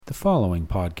following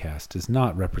podcast does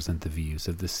not represent the views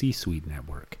of the C-Suite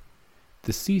Network.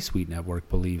 The C-Suite Network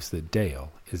believes that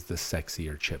Dale is the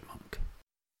sexier chipmunk.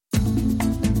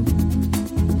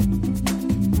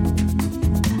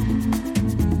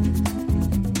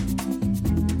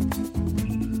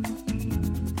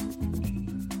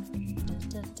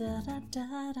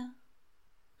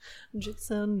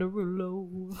 Jason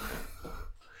Derulo.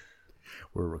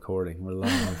 We're recording. We're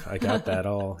live. I got that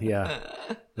all. Yeah.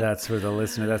 That's for the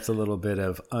listener. That's a little bit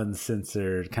of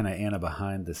uncensored, kind of Anna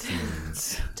behind the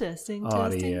scenes Testing,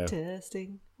 audio.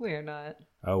 testing. We're not.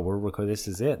 Oh, we're recording. This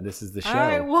is it. This is the show. All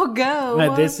right, we'll go.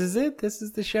 No, this is it. This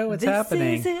is the show. It's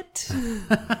happening. This is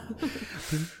it.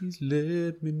 Please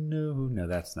let me know. No,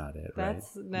 that's not it.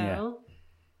 That's right? no.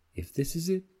 Yeah. If this is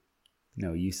it.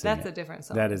 No, you sing. That's a different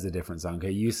song. That is a different song.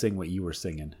 Okay, you sing what you were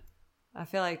singing. I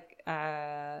feel like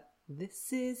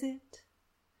this is it.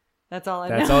 That's all I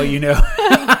know. That's all you know.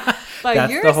 But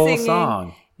that's you're the whole singing,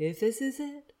 song. If this is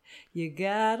it, you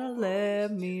gotta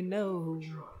let me know.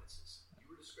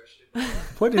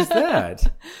 What is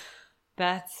that?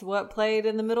 That's what played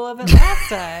in the middle of it last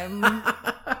time.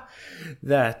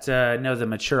 That no, the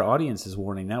mature audiences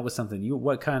warning. That was something you.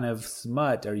 What kind of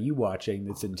smut are you watching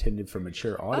that's intended for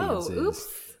mature audiences? Oh, oops.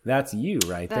 That's you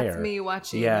right there. That's me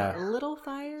watching Little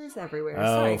Fires Everywhere. Oh,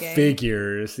 Sorry, gang.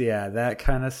 figures. Yeah, that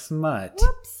kind of smut.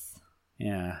 Whoops.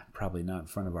 Yeah, probably not in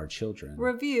front of our children.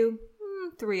 Review,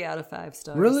 3 out of 5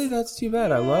 stars. Really? That's too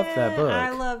bad. I loved that book. I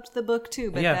loved the book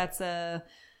too, but Yeah.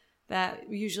 that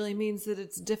usually means that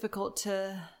it's difficult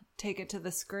to take it to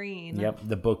the screen. Yep,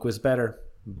 the book was better.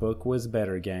 Book was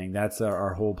better, gang. That's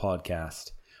our whole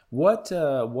podcast. What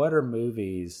are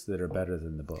movies that are better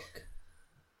than the book?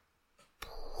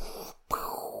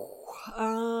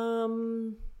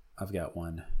 I've got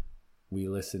one. We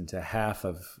listened to half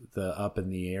of the Up in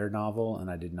the Air novel, and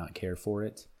I did not care for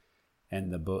it.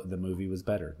 And the movie was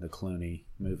better, the Clooney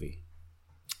movie.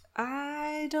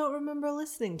 I don't remember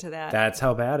listening to that. That's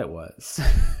how bad it was.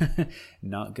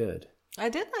 Not good. I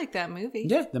did like that movie.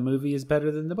 Yeah, the movie is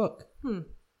better than the book.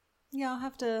 Yeah, I'll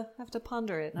have to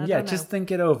ponder it. I Yeah, don't know. just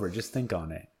think it over. Just think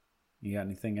on it. You got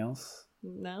anything else?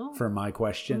 No. For my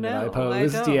question that No, I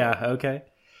posed? I don't. Yeah, okay.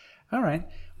 All right.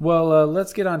 Well,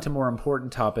 let's get on to more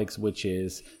important topics, which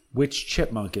is which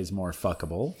chipmunk is more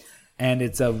fuckable. And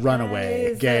it's a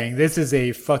runaway, gang. This is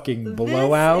a fucking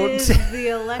blowout. This is the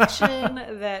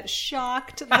election that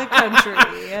shocked the country.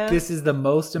 This is the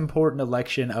most important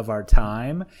election of our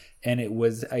time, and it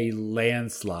was a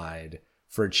landslide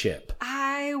for Chip.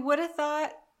 I would have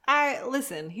thought.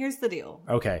 Listen, here's the deal.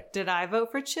 Okay. Did I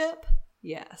vote for Chip?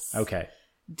 Yes. Okay.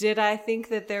 Did I think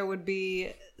that there would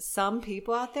be some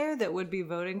people out there that would be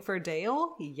voting for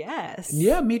Dale? Yes.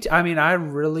 Yeah, me too. I mean, I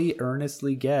really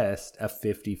earnestly guessed a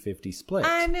 50-50 split.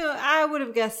 I knew. I would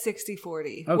have guessed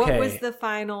 60-40. Okay. What was the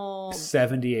final?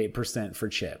 78% for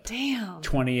Chip. Damn.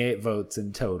 28 votes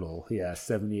in total. Yeah,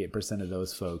 78% of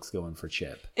those folks going for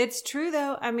Chip. It's true,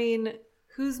 though. I mean,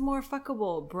 who's more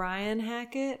fuckable, Brian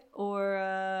Hackett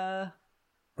or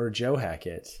Joe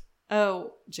Hackett.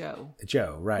 Oh, Joe.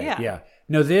 Joe, right. Yeah. Yeah.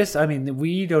 No,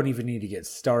 we don't even need to get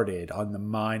started on the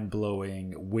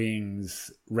mind-blowing Wings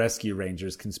Rescue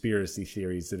Rangers conspiracy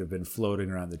theories that have been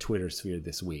floating around the Twitter sphere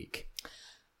this week.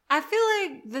 I feel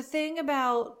like the thing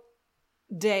about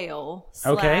Dale /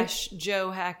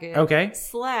 Joe Hackett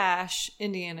 /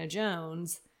 Indiana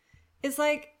Jones is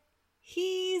like,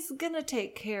 he's going to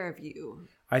take care of you.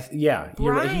 You're right.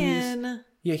 Brian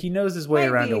he knows his way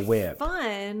around a whip.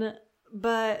 Fun,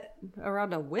 but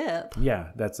around a whip?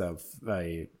 Yeah, that's a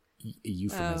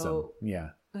euphemism. Oh. Yeah.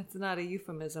 That's not a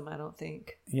euphemism, I don't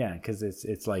think. Yeah, because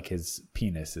it's like his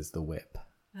penis is the whip.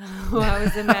 Well, I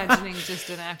was imagining just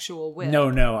an actual whip. No,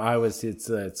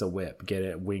 it's a whip. Get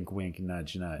it? Wink, wink,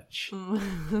 nudge, nudge.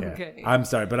 Okay. Yeah. I'm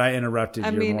sorry, but I interrupted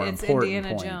your more it's important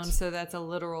Indiana point. Jones, so that's a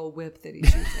literal whip that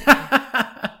he's using.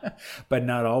 But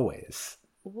not always.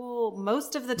 Well,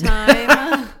 most of the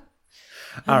time.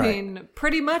 All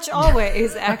pretty much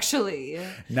always, actually.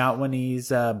 Not when he's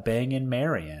banging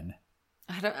Marion.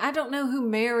 I don't know who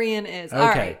Marion is. Okay. All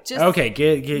right,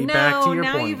 Get back to your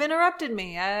now point. you've interrupted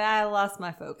me. I lost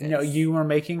my focus. No, you were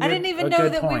making I didn't even know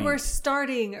that point. we were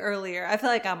starting earlier. I feel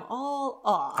like I'm all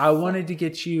off. I wanted to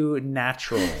get you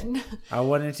natural. I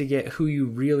wanted to get who you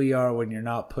really are when you're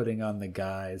not putting on the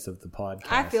guise of the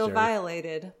podcast. I feel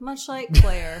violated, much like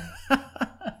Claire.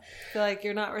 I feel like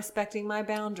you're not respecting my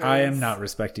boundaries. I am not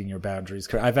respecting your boundaries.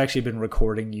 I've actually been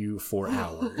recording you for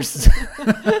hours.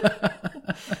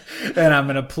 And I'm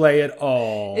going to play it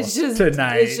all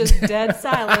tonight. It's just dead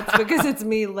silence because it's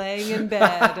me laying in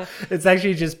bed. It's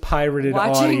actually just pirated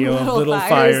Watching audio of Little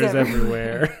Fires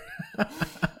Everywhere.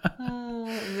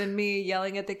 than me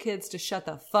yelling at the kids to shut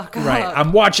the fuck up. Right.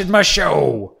 I'm watching my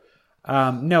show.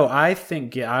 No, I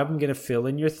think I'm going to fill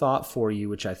in your thought for you,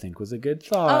 which I think was a good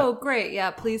thought. Oh, great. Yeah,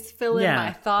 please fill in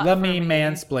my thought. Let me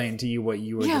mansplain to you what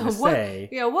you were going to say.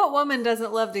 Yeah, what woman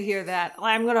doesn't love to hear that?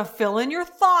 I'm going to fill in your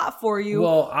thought for you.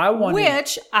 Well,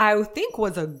 which I think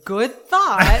was a good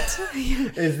thought.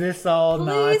 Is this all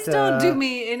Please don't do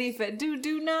me any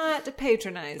do not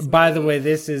patronize me. By the way,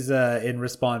 this is in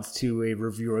response to a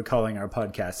reviewer calling our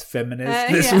podcast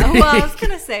feminist this week. Well, I was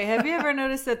going to say, have you ever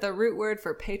noticed that the root word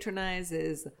for patronize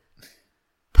is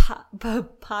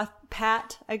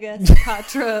pat, I guess.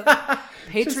 Patra.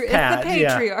 It's the patriarchal.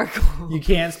 Yeah. You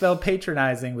can't spell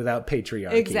patronizing without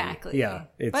patriarchy. Exactly. Yeah,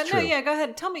 it's but true. No, yeah, go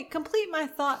ahead. Tell me, complete my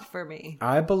thought for me.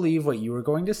 I believe what you were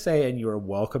going to say, and you are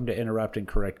welcome to interrupt and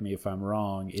correct me if I'm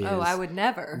wrong, is I would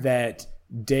never. That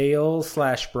Dale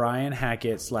 / Brian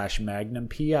Hackett / Magnum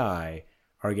PI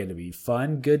are going to be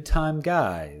fun, good time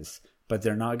guys, but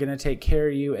they're not going to take care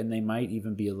of you, and they might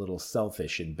even be a little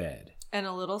selfish in bed. And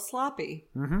a little sloppy.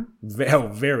 Mm-hmm. Oh,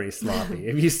 very sloppy.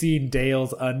 Have you seen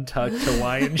Dale's untucked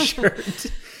Hawaiian shirt?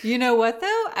 You know what,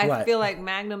 though? I feel like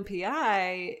Magnum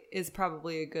PI is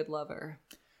probably a good lover.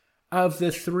 Of the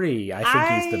three, I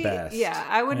think he's the best. Yeah,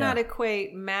 I would not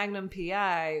equate Magnum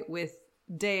PI with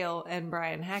Dale and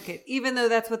Brian Hackett, even though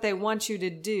that's what they want you to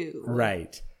do.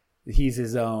 Right. He's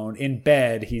his own. In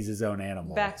bed, he's his own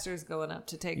animal. Baxter's going up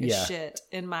to take a shit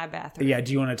in my bathroom. Yeah,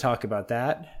 do you want to talk about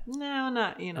that? No,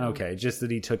 not, Okay, just that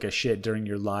he took a shit during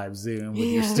your live Zoom with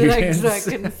your students. I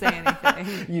couldn't say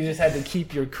anything. You just had to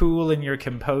keep your cool and your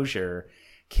composure.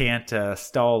 Can't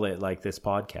stall it like this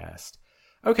podcast.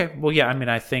 Okay, well, yeah, I mean,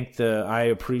 I think I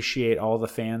appreciate all the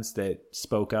fans that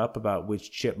spoke up about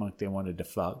which chipmunk they wanted to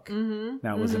fuck. Mm-hmm,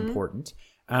 that was important.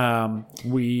 Go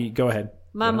ahead.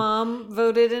 My mom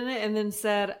voted in it and then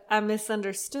said, I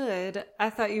misunderstood. I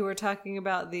thought you were talking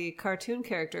about the cartoon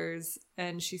characters.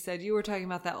 And she said, you were talking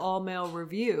about that all-male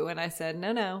review. And I said,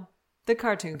 no, the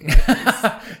cartoon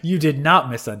characters. You did not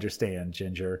misunderstand,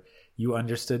 Ginger. You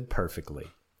understood perfectly.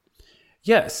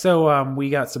 Yeah, so we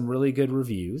got some really good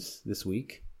reviews this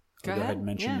week. Go ahead and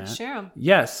mention that. Share them.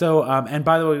 Yeah, so, and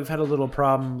by the way, we've had a little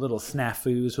problem, little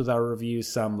snafus with our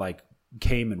reviews. Some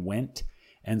came and went.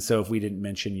 And so if we didn't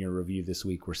mention your review this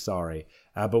week, we're sorry.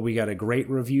 But we got a great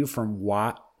review from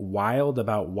Wild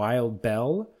about Wild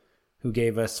Bell, who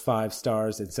gave us 5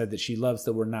 stars and said that she loves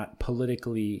that we're not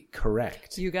politically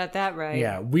correct. You got that right.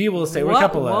 Yeah, we will say we're a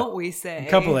couple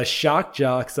of shock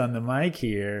jocks on the mic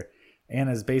here.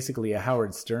 Anna's basically a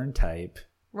Howard Stern type.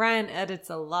 Ryan edits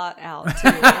a lot out, too.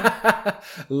 A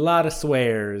lot of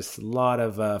swears, a lot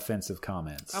of offensive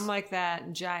comments. I'm like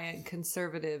that giant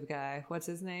conservative guy. What's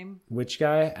his name? Which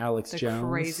guy? Alex Jones? The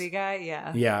crazy guy?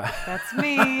 Yeah. Yeah. That's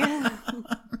me.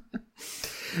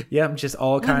 Yeah, just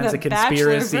all kinds of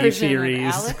conspiracy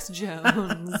theories. Alex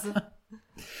Jones.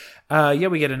 Yeah,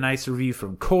 we get a nice review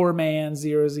from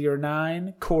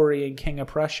Coreman009, Corey and King of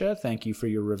Prussia. Thank you for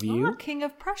your review. Oh, King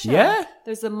of Prussia. Yeah.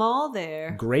 There's a mall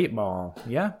there. Great mall.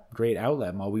 Yeah, great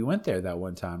outlet mall. We went there that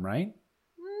one time, right?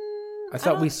 I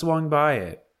thought we swung by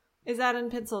it. Is that in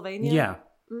Pennsylvania? Yeah.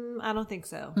 I don't think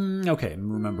so. Okay,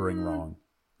 I'm remembering wrong.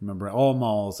 Remember, all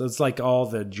malls. It's like all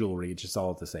the jewelry. It's just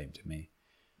all the same to me.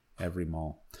 Every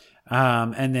mall.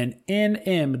 And then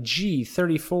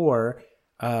NMG34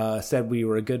 said we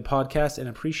were a good podcast and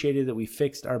appreciated that we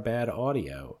fixed our bad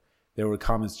audio. There were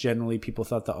comments generally people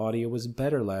thought the audio was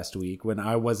better last week when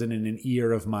I wasn't in an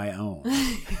ear of my own.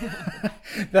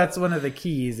 That's one of the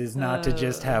keys is not to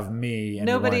just have me in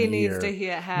nobody one needs ear.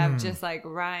 to have just like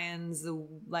Ryan's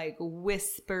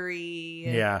whispery.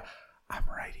 Yeah, I'm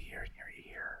right here in your ear.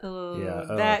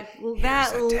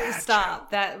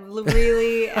 Stop. That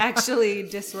really actually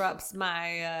disrupts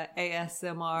my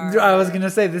ASMR. I was going to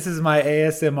say, this is my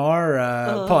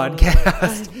ASMR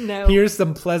podcast. No. Here's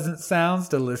some pleasant sounds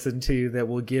to listen to that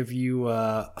will give you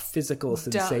physical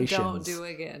sensations. Don't do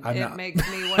it again. It makes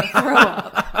me want to throw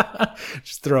up.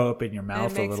 Just throw up in your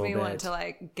mouth a little bit. It makes me want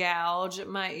to gouge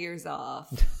my ears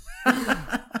off.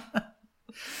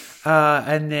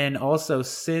 And then also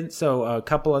a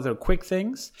couple other quick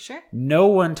things. Sure. No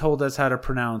one told us how to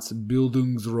pronounce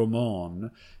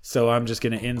Bildungsroman, so I'm just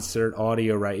going to insert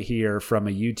audio right here from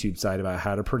a YouTube site about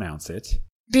how to pronounce it.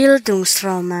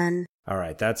 Bildungsroman. All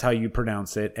right, that's how you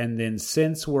pronounce it. And then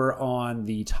since we're on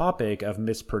the topic of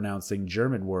mispronouncing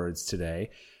German words today,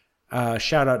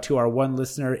 shout out to our one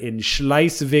listener in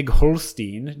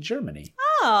Schleswig-Holstein, Germany.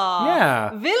 Oh,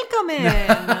 yeah.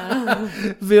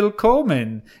 Willkommen.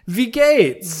 Willkommen. Wie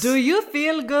geht's? Do you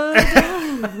feel good?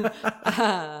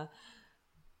 How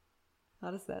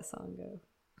does that song go?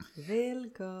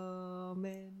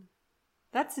 Willkommen.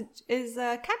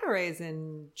 Cabarets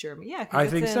in Germany? Yeah, I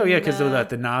think so. Yeah, because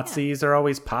the Nazis are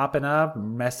always popping up,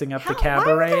 messing up the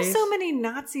cabarets. Why are there so many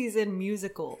Nazis in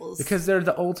musicals? Because they're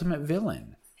the ultimate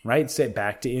villain, right? Say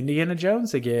back to Indiana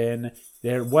Jones again.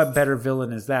 What better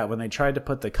villain is that? When they tried to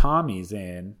put the commies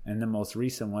in, and the most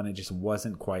recent one, it just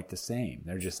wasn't quite the same.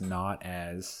 They're just not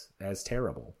as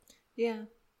terrible. Yeah.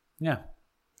 Yeah.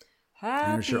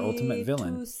 Happy there's your ultimate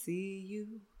villain. To see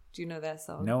you. Do you know that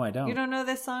song? No, I don't. You don't know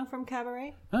this song from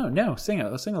Cabaret? Oh, no. Sing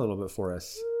it. Sing a little bit for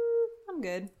us. I'm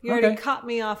good. You already caught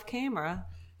me off camera.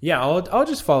 Yeah, I'll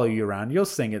just follow you around. You'll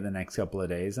sing it the next couple of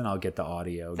days, and I'll get the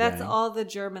audio. That's all the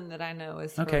German that I know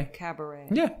is from Cabaret.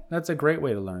 Yeah, that's a great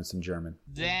way to learn some German.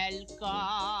 Welcome,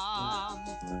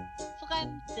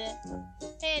 fremde,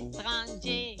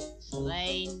 étranger,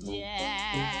 stranger.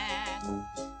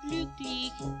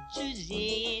 Glücklich zu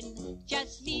sehen,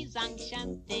 just wie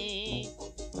enchanté.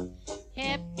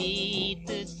 Happy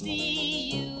to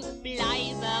see you,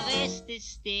 bleibe reste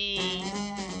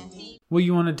stehen. Well,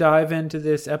 you want to dive into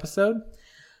this episode?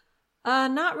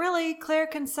 Not really. Claire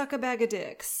can suck a bag of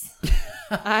dicks.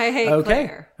 I hate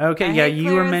Claire. Okay, yeah,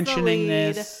 you were mentioning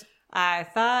this. I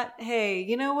thought, hey,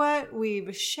 you know what?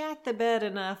 We've shat the bed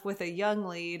enough with a young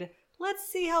lead. Let's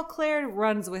see how Claire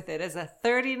runs with it as a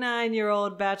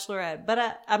 39-year-old bachelorette.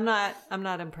 But I'm not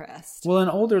impressed. Well, an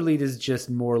older lead is just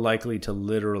more likely to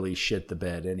literally shit the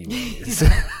bed anyways.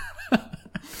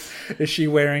 Is she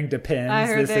wearing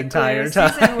Depends this entire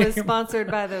time? Season was sponsored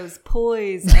by those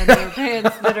Poise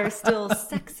underpants that are still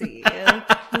sexy.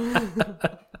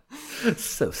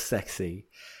 So sexy.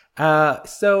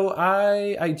 So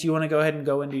do you want to go ahead and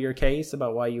go into your case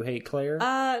about why you hate Claire?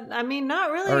 I mean,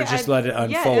 not really. Or just let it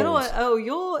unfold.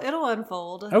 Yeah, it'll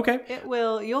unfold. Okay. It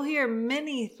will. You'll hear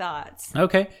many thoughts.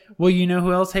 Okay. Well, you know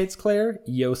who else hates Claire?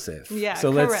 Yosef. Yeah,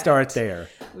 so correct. Let's start there.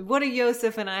 What do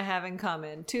Yosef and I have in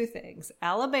common? Two things.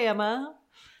 Alabama.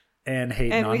 And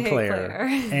hating on Claire.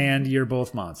 And you're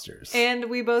both monsters.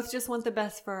 And we both just want the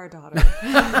best for our daughter.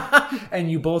 And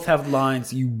you both have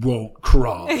lines you won't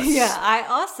cross. Yeah, I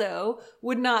also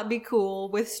would not be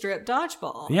cool with strip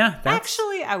dodgeball. Yeah.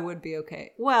 Actually, I would be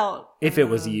okay. Well. If it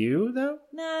was you, though?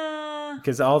 Nah.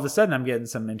 Because all of a sudden I'm getting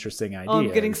some interesting ideas. Oh,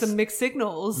 I'm getting some mixed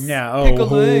signals. Yeah.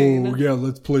 Yeah,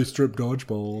 let's play strip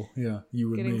dodgeball. Yeah, you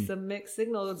and getting me. Some mixed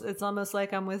signals. It's almost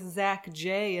like I'm with Zach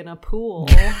J in a pool.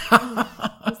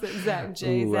 Zach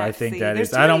J. Ooh, Zach I think C. that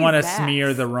is. I don't want to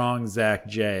smear the wrong Zach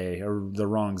J or the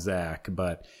wrong Zach,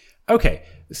 but okay.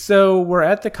 So we're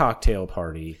at the cocktail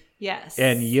party. Yes.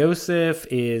 And Yosef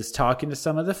is talking to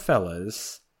some of the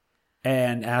fellas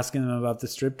and asking them about the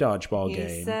strip dodgeball game.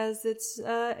 He says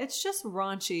it's just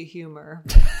raunchy humor.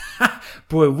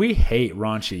 Boy, we hate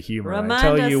raunchy humor. Remind I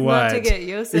tell us you what. Not to get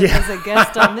Yosef as a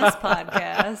guest on this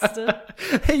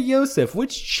podcast. Hey Yosef,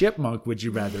 which chipmunk would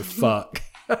you rather fuck?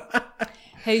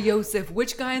 Hey, Yosef,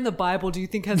 which guy in the Bible do you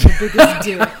think has the biggest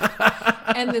dick?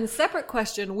 And then separate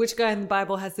question, which guy in the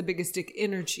Bible has the biggest dick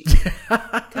energy?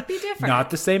 Could be different. Not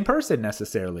the same person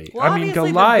necessarily. Well, I mean,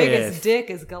 Goliath. The biggest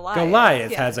dick is Goliath.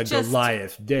 Goliath has a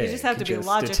Goliath dick. You just have to be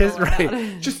logical about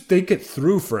it. Just think it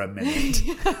through for a minute.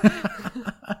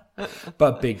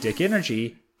 But big dick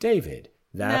energy, David.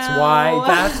 That's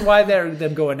why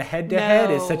them going head to head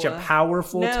is such a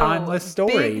powerful, timeless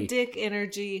story. Big dick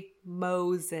energy,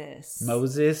 Moses.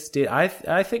 Moses did. I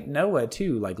think Noah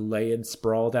too, like laying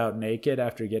sprawled out naked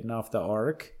after getting off the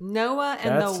ark. Noah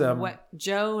and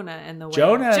Jonah and the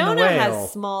whale. Jonah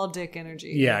has small dick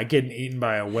energy. Yeah, getting eaten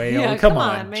by a whale. Yeah, come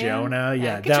on, man. Jonah.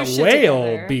 Yeah, that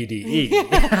whale BDE.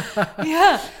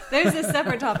 Yeah, there's a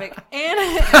separate topic.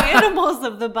 Animals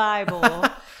of the Bible.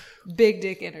 Big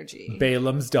dick energy.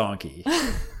 Balaam's donkey.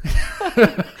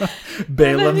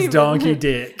 Balaam's donkey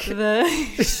dick.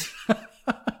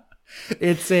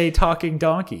 It's a talking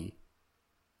donkey.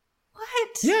 What?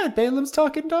 Yeah, Balaam's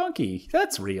talking donkey.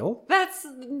 That's real.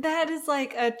 That is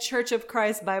like a Church of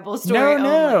Christ Bible story.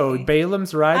 No. Only.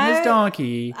 Balaam's riding his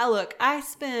donkey. Look, I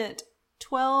spent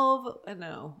 12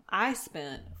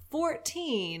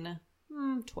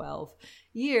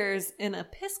 years in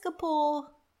Episcopal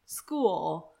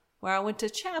school where I went to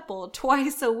chapel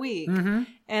twice a week. Mm-hmm.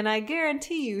 And I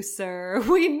guarantee you, sir,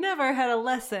 we never had a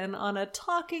lesson on a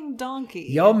talking donkey.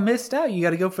 Y'all missed out. You got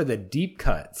to go for the deep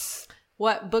cuts.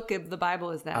 What book of the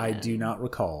Bible is that I do not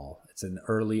recall. It's an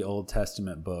early Old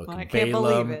Testament book. I can't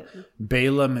believe it.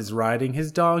 Balaam is riding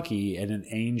his donkey, and an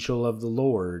angel of the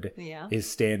Lord is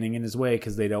standing in his way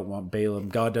because they don't want Balaam.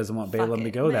 God doesn't want Balaam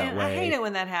to go that way. I hate it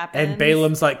when that happens. And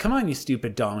Balaam's like, come on, you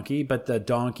stupid donkey. But the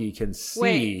donkey can see.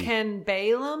 Wait, can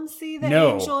Balaam see the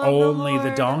angel of the Lord? No, only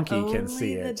the donkey can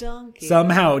see it. The donkey.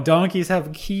 Somehow, donkeys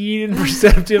have keen and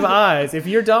perceptive eyes. If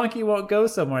your donkey won't go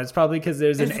somewhere, it's probably because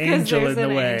there's an angel in the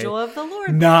way. Angel of the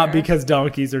Lord Not because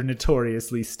donkeys are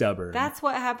notoriously stubborn. That's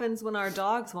what happens when our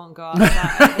dogs won't go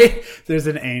outside. There's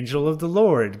an angel of the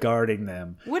Lord guarding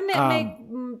them. Wouldn't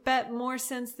it make more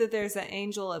sense that there's an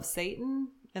angel of Satan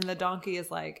and the donkey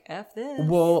is like, F this?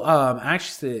 Well,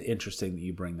 actually, it's interesting that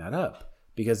you bring that up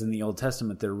because in the Old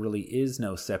Testament, there really is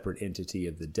no separate entity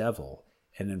of the devil.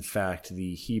 And in fact,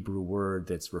 the Hebrew word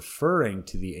that's referring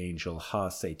to the angel,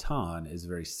 ha-Satan, is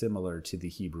very similar to the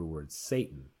Hebrew word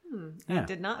Satan. I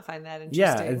did not find that interesting.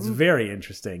 Yeah, it's very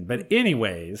interesting. But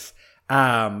anyways,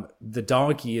 the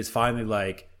donkey is finally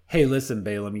like, hey, listen,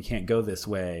 Balaam, you can't go this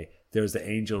way. There's the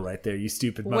angel right there, you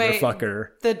stupid motherfucker.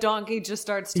 The donkey just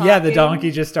starts talking? Yeah, the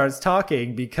donkey just starts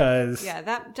talking because... Yeah,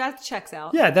 that checks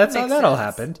out. Yeah, that's how that all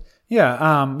happened.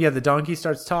 Yeah, the donkey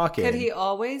starts talking. Could he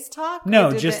always talk?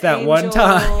 No, just that one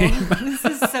time. This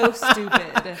is so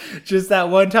stupid. Just that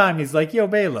one time. He's like, yo,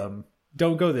 Balaam,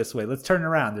 don't go this way. Let's turn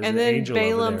around. There's an angel over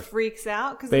there. And then Balaam freaks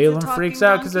out because there's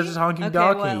a talking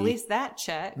donkey. Well, at least that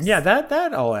checks. Yeah,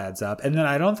 that all adds up. And then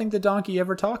I don't think the donkey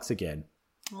ever talks again.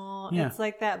 Oh, it's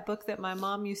like that book that my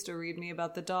mom used to read me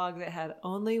about the dog that had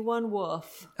only one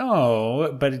wolf.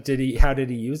 Oh, but how did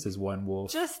he use his one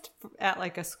wolf? Just at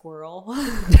like a squirrel.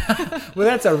 Well,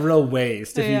 that's a real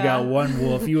waste if you got one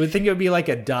wolf. You would think it would be like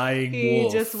a dying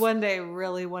wolf. He just one day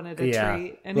really wanted a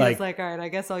treat. And he was like, all right, I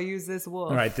guess I'll use this wolf.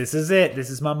 All right, this is it. This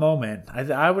is my moment.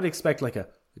 I would expect like a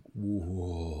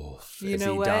wolf. You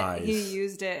know what? Dies. He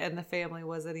used it and the family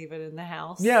wasn't even in the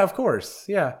house. Yeah, of course.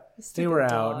 Yeah. They were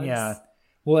out. Yeah.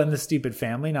 Well, and the stupid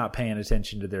family not paying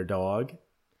attention to their dog.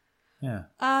 Yeah.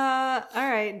 All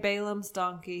right. Balaam's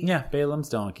donkey. Yeah, Balaam's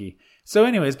donkey. So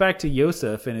anyways, back to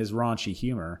Yosef and his raunchy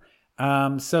humor.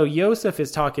 So Yosef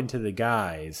is talking to the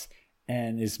guys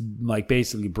and is like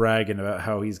basically bragging about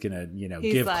how he's going to,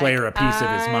 give like, Claire a piece of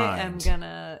his mind.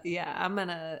 I'm going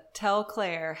to tell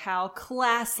Claire how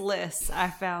classless I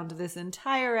found this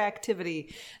entire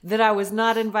activity that I was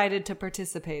not invited to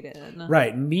participate in.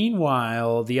 Right.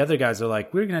 Meanwhile, the other guys are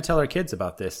like, we're going to tell our kids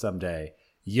about this someday.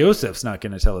 Yosef's not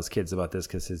going to tell his kids about this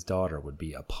because his daughter would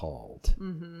be appalled.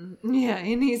 Mm-hmm. Yeah,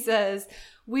 and he says,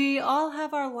 we all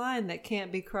have our line that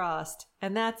can't be crossed,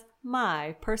 and that's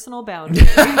my personal boundary.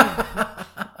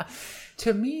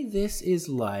 To me, this is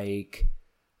like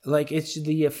it's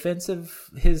the offensive.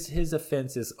 His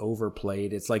offense is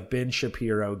overplayed. It's like Ben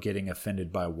Shapiro getting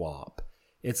offended by WAP.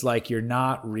 It's like you're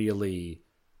not really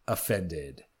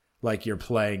offended. Like you're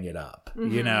playing it up,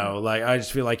 Like I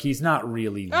just feel like he's not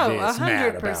really this 100%.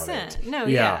 Mad about it. No,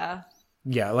 yeah.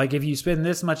 Yeah, like if you spend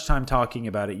this much time talking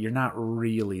about it, you're not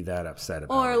really that upset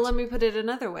about it. Or let me put it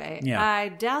another way. Yeah. I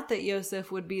doubt that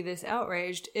Yosef would be this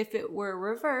outraged if it were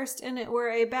reversed and it were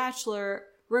a bachelor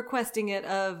requesting it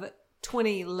of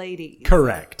 20 ladies.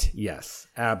 Correct. Yes,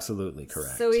 absolutely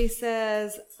correct. So he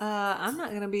says, I'm not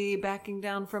going to be backing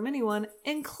down from anyone,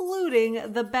 including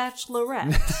the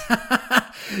bachelorette.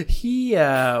 He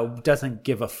doesn't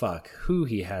give a fuck who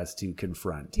he has to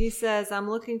confront. He says, I'm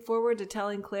looking forward to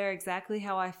telling Claire exactly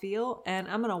how I feel, and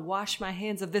I'm going to wash my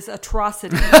hands of this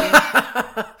atrocity.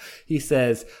 He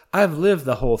says, I've lived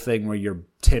the whole thing where you're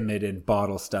timid and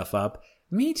bottle stuff up.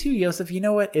 Me too, Yosef. You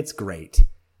know what? It's great.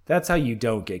 That's how you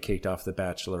don't get kicked off The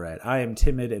Bachelorette. I am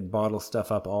timid and bottle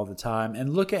stuff up all the time.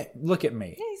 And look at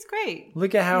me. Yeah, he's great.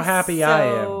 Look at how happy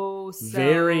I am.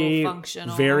 Very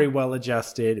functional. Very well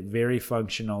adjusted, very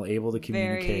functional, able to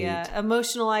communicate. Very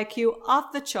emotional IQ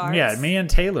off the charts. Yeah, me and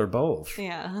Taylor both.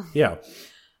 Yeah. Yeah.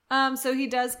 So he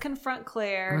does confront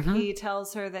Claire. Mm-hmm. He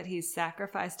tells her that he's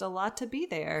sacrificed a lot to be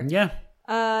there. Yeah.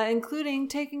 Including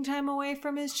taking time away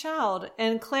from his child.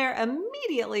 And Claire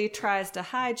immediately tries to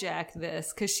hijack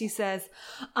this because she says,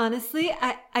 honestly,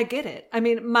 I get it. I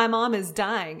mean, my mom is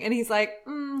dying. And he's like,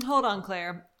 hold on,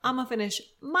 Claire. I'm going to finish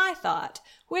my thought,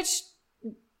 which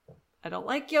I don't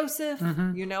like Yosef.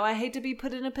 Mm-hmm. I hate to be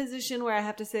put in a position where I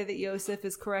have to say that Yosef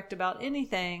is correct about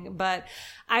anything. But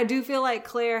I do feel like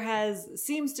Claire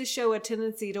seems to show a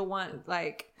tendency to want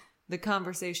the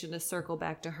conversation to circle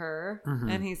back to her. Mm-hmm.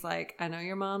 And he's like, I know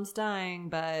your mom's dying,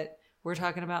 but we're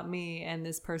talking about me and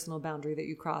this personal boundary that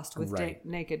you crossed with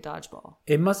naked dodgeball.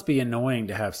 It must be annoying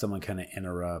to have someone kind of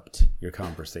interrupt your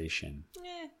conversation.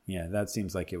 Yeah, that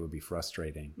seems like it would be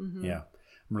frustrating. Mm-hmm. Yeah,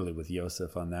 I'm really with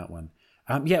Yosef on that one.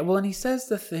 And he says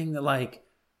the thing that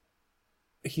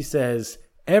he says,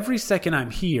 every second I'm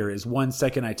here is 1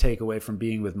 second I take away from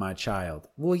being with my child.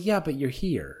 Well, yeah, but you're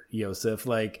here, Yosef.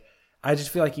 Like, I just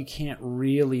feel like you can't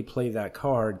really play that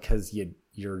card because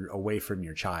you're away from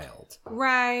your child.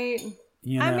 Right.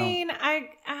 You know? I mean,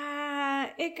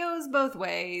 it goes both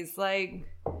ways. Like,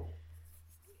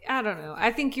 I don't know.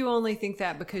 I think you only think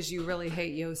that because you really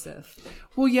hate Yosef.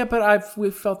 Well, yeah, but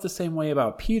we've felt the same way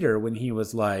about Peter when he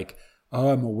was like, oh,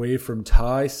 I'm away from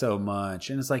Ty so much.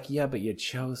 And it's like, yeah, but you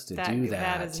chose to do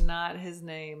that. That is not his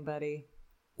name, buddy.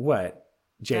 What?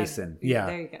 Jason. Yeah.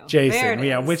 There you go. Jason.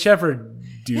 Yeah. Whichever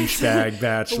douchebag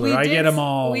bachelor. I get them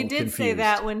all We did confused. say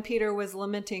that when Peter was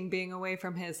lamenting being away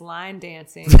from his line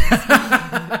dancing.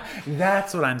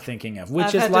 That's what I'm thinking of, which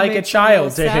I've is had to like make a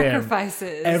child some to him.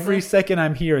 sacrifices. Every second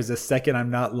I'm here is a second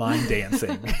I'm not line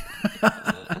dancing.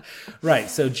 Right.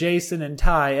 So Jason and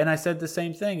Ty, and I said the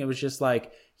same thing. It was just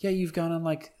like, yeah, you've gone on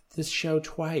like this show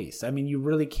twice. I mean, you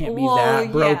really can't be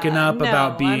that broken up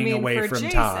about being away from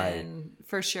Jason, Ty.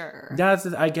 for sure. That's,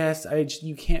 I guess,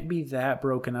 you can't be that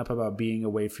broken up about being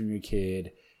away from your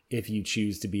kid if you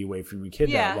choose to be away from your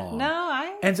kid that long.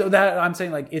 And so that I'm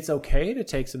saying, like, it's okay to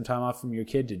take some time off from your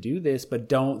kid to do this, but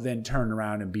don't then turn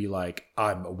around and be like,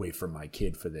 I'm away from my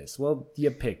kid for this. Well,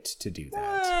 you picked to do that.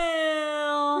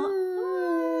 Well,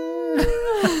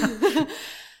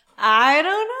 I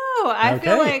don't know. I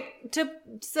feel like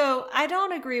so I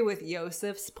don't agree with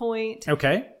Yosef's point.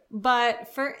 Okay.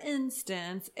 But for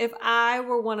instance, if I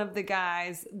were one of the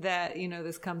guys that,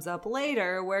 this comes up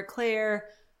later where Claire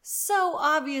so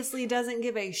obviously doesn't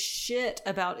give a shit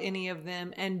about any of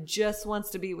them and just wants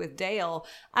to be with Dale,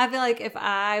 I feel like if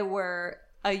I were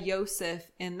a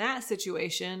Yosef in that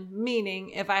situation, meaning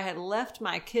if I had left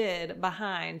my kid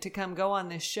behind to come go on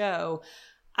this show,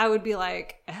 I would be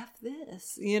like, F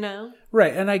this,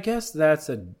 Right. And I guess that's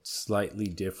a slightly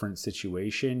different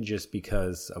situation just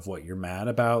because of what you're mad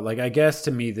about. Like, I guess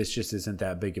to me, this just isn't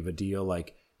that big of a deal.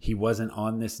 Like, he wasn't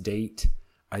on this date.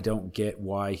 I don't get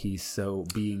why he's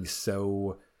being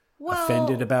so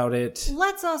offended about it.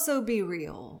 Let's also be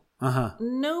real. Uh-huh.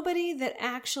 Nobody that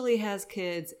actually has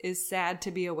kids is sad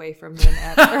to be away from them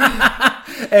ever.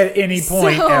 At any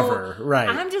point ever. Right.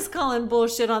 I'm just calling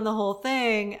bullshit on the whole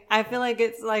thing. I feel like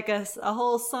it's like a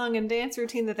whole song and dance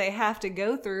routine that they have to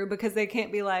go through because they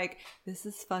can't be like, this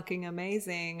is fucking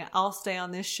amazing. I'll stay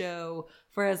on this show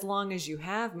for as long as you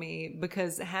have me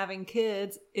because having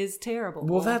kids is terrible.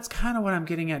 Well, that's kind of what I'm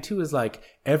getting at too, is like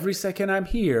every second I'm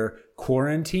here,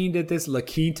 quarantined at this La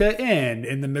Quinta Inn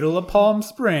in the middle of Palm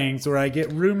Springs where I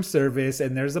get room service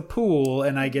and there's a pool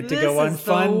and I get to go on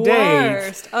fun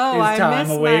dates. Oh, it's time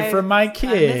away from my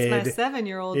kid. I miss my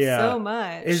 7-year-old so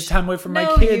much. It's time away from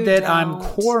my kid that I'm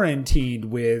quarantined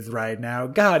with right now.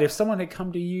 God, if someone had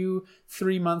come to you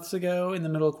 3 months ago in the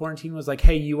middle of quarantine was like,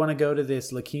 hey, you want to go to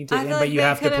this La Quinta Inn, but you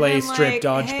have to play strip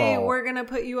dodgeball. Hey, we're going to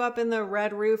put you up in the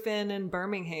Red Roof Inn in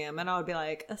Birmingham. And I would be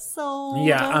like, sold.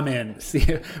 Yeah, I'm in. See,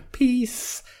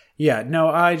 peace. Yeah, no,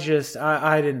 I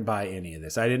didn't buy any of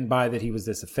this. I didn't buy that he was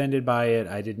this offended by it.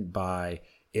 I didn't buy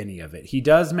any of it. He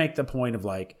does make the point of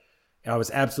like, I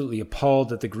was absolutely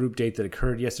appalled at the group date that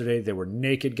occurred yesterday. There were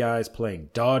naked guys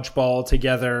playing dodgeball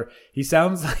together. He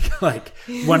sounds like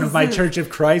one of my Church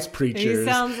of Christ preachers. He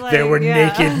sounds like, there were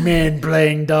naked men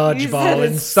playing dodgeball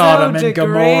in Sodom and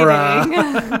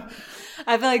Gomorrah.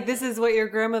 I feel like this is what your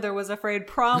grandmother was afraid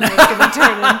prom was going to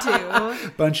turn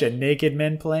into. Bunch of naked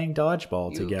men playing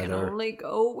dodgeball together. You can only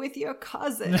go with your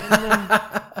cousin.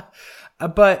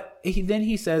 But then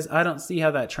he says, I don't see how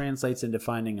that translates into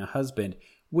finding a husband,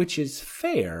 which is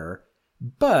fair,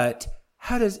 but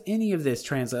how does any of this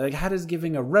translate? Like, how does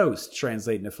giving a roast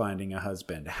translate into finding a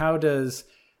husband? How does,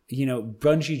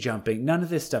 bungee jumping, none of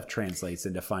this stuff translates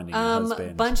into finding a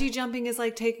husband. Bungee jumping is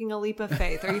like taking a leap of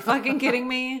faith. Are you fucking kidding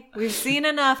me? We've seen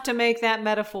enough to make that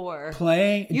metaphor.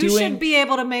 You should be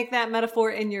able to make that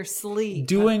metaphor in your sleep.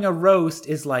 Doing a roast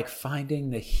is like finding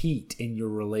the heat in your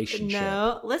relationship.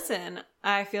 No, listen,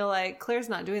 I feel like Claire's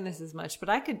not doing this as much, but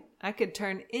I could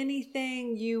turn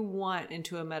anything you want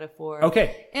into a metaphor.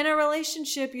 Okay. In a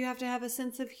relationship, you have to have a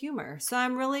sense of humor. So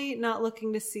I'm really not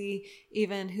looking to see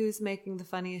even who's making the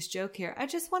funniest joke here. I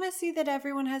just want to see that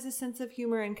everyone has a sense of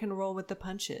humor and can roll with the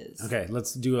punches. Okay,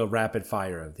 let's do a rapid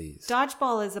fire of these.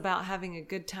 Dodgeball is about having a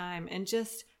good time and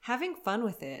just having fun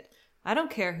with it. I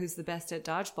don't care who's the best at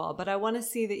dodgeball, but I want to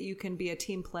see that you can be a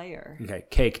team player. Okay,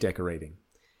 cake decorating.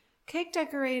 Cake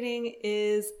decorating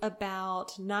is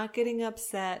about not getting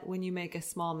upset when you make a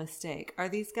small mistake. Are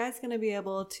these guys going to be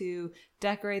able to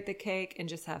decorate the cake and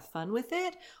just have fun with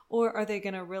it? Or are they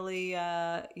going to really,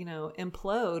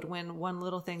 implode when one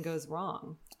little thing goes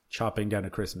wrong? Chopping down a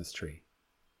Christmas tree.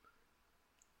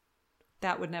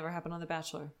 That would never happen on The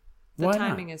Bachelor. The Why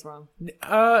timing not? is wrong.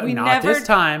 Not this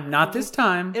time. Not this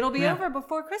time. It'll be over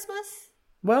before Christmas.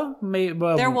 Well,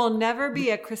 there will never be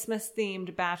a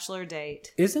Christmas-themed Bachelor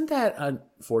date. Isn't that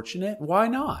unfortunate? Why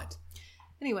not?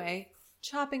 Anyway,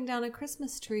 chopping down a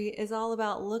Christmas tree is all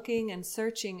about looking and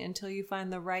searching until you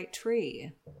find the right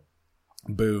tree.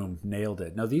 Boom. Nailed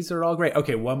it. No, these are all great.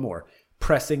 Okay, one more.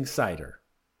 Pressing cider.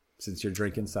 Since you're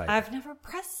drinking cider. I've never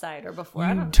pressed cider before.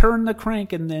 You turn the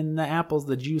crank and then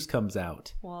the juice comes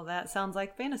out. Well, that sounds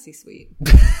like Fantasy Suite.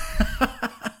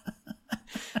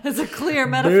 It's a clear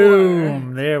metaphor.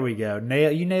 Boom. There we go.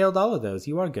 You nailed all of those.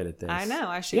 You are good at this. I know.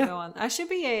 I should go on. I should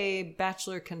be a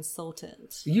Bachelor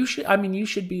consultant. You should. I mean, you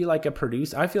should be like a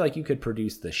producer. I feel like you could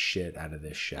produce the shit out of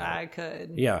this show. I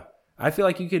could. Yeah. I feel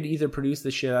like you could either produce the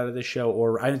shit out of the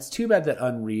show and it's too bad that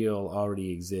Unreal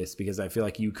already exists because I feel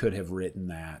like you could have written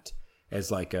that as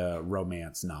like a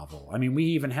romance novel. I mean, we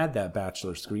even had that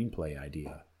Bachelor screenplay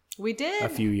idea. We did. A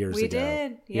few years ago. We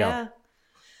did. Yeah.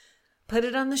 Put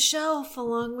it on the shelf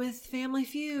along with Family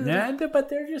Feud. Yeah, but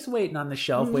they're just waiting on the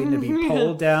shelf, waiting to be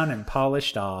pulled down and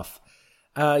polished off.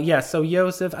 So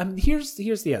Yosef, here's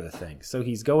the other thing. So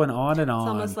he's going on and on. It's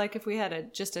almost like if we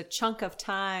had just a chunk of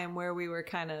time where we were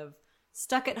kind of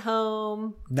stuck at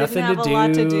home, nothing didn't have a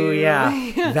lot to do.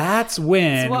 Yeah, that's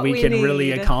when we can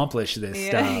really accomplish this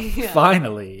stuff. Yeah.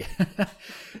 Finally.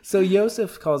 So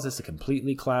Yosef calls this a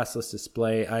completely classless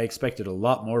display. I expected a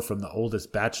lot more from the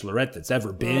oldest bachelorette that's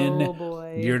ever been. Oh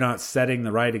boy. You're not setting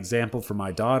the right example for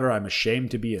my daughter. I'm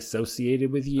ashamed to be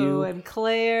associated with you. Oh, and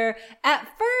Claire. At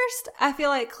first, I feel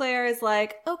like Claire is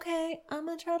like, okay, I'm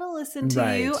going to try to listen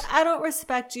to you. I don't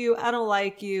respect you. I don't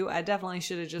like you. I definitely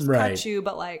should have just cut you,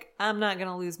 but like, I'm not going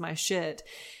to lose my shit.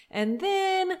 And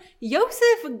then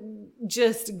Yosef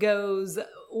just goes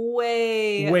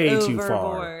way too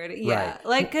far. Yeah. Right.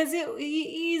 Like, because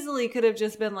he easily could have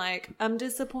just been like, I'm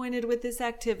disappointed with this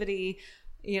activity.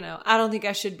 You know, I don't think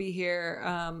I should be here.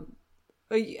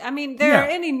 I mean, there are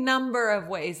any number of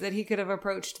ways that he could have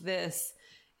approached this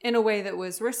in a way that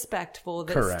was respectful,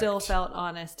 that still felt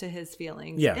honest to his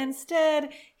feelings. Yeah. Instead,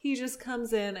 he just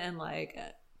comes in and like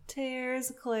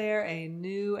tears Claire a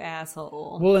new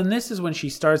asshole. Well, and this is when she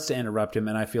starts to interrupt him,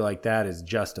 and I feel like that is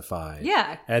justified.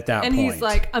 Yeah. At that point. And he's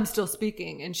like, I'm still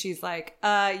speaking. And she's like,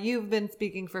 you've been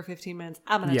speaking for 15 minutes.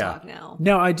 I'm going to talk now.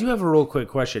 Now, I do have a real quick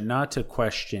question, not to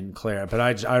question Claire, but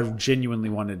I genuinely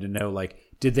wanted to know, like,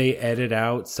 did they edit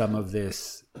out some of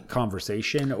this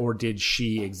conversation or did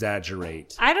she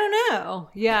exaggerate? I don't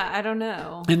know. Yeah, I don't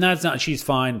know. And that's not, she's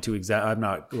fine to I'm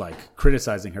not like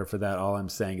criticizing her for that. All I'm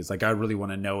saying is like, I really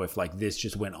want to know if like this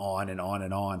just went on and on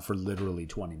and on for literally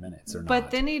 20 minutes or not.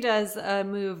 But then he does a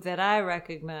move that I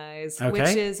recognize,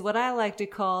 which is what I like to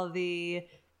call the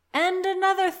and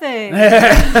another thing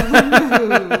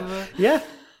move. Yeah.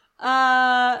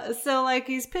 So like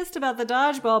he's pissed about the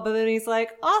dodgeball, but then he's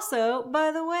like, also,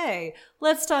 by the way,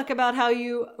 let's talk about how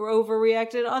you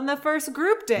overreacted on the first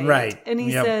group date. Right. And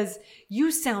he says,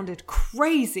 you sounded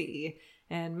crazy.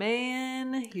 And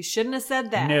man, he shouldn't have said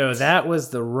that. No, that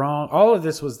was all of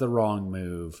this was the wrong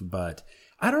move, but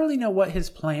I don't really know what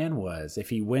his plan was. If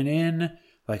he went in,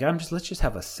 like, let's just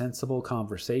have a sensible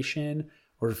conversation.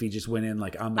 Or if he just went in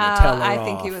like, I'm going to tell her I off.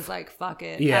 think he was like, fuck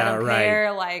it. Yeah, I don't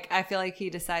care. Like, I feel like he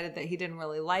decided that he didn't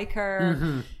really like her.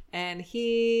 Mm-hmm. And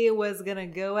he was going to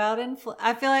go out and...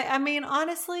 I feel like, I mean,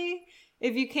 honestly,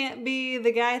 if you can't be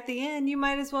the guy at the end, you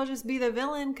might as well just be the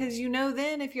villain. Because you know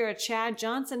then, if you're a Chad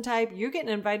Johnson type, you're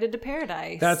getting invited to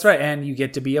paradise. That's right. And you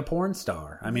get to be a porn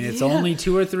star. I mean, it's only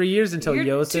 2 or 3 years until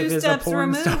Yosef is a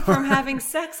porn star. 2 steps removed from having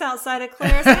sex outside of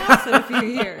Claire's house in a few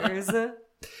years.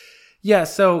 Yeah,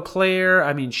 so Claire,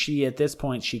 I mean, at this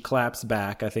point, she claps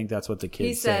back. I think that's what the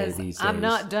kids say these days. I'm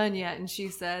not done yet. And she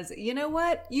says, you know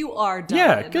what? You are done.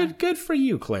 Yeah, good for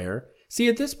you, Claire. See,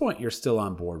 at this point, you're still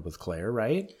on board with Claire,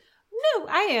 right? No,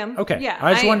 I am. Okay. Yeah,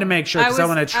 I just wanted to make sure because I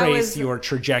want to trace your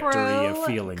trajectory of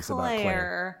feelings about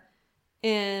Claire.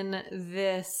 In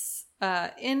this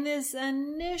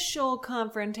initial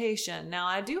confrontation. Now,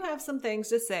 I do have some things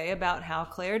to say about how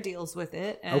Claire deals with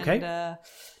it. And,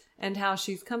 and how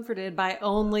she's comforted by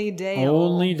only Dale.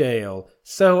 Only Dale.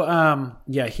 So,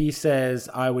 he says,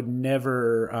 I would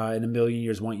never in a million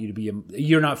years want you to be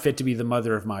you're not fit to be the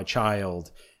mother of my child.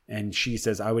 And she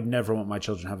says, I would never want my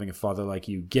children having a father like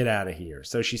you. Get out of here.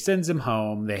 So she sends him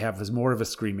home. They have more of a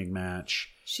screaming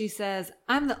match. She says,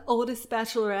 I'm the oldest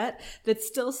bachelorette that's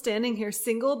still standing here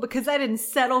single because I didn't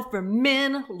settle for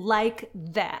men like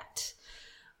that.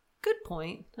 Good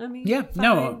point. I mean,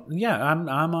 I'm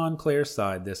on Claire's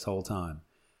side this whole time.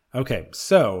 Okay,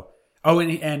 so Oh,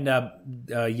 and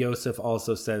Yosef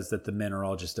also says that the men are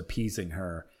all just appeasing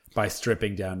her by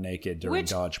stripping down naked during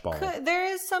dodgeball. There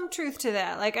is some truth to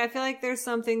that. Like, I feel like there's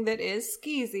something that is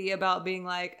skeezy about being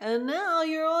like, and now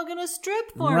you're all going to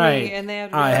strip for me. And they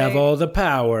have to be have all the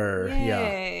power.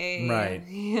 Yay. Yeah. Right.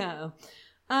 Yeah.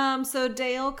 So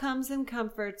Dale comes and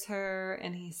comforts her,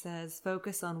 and he says,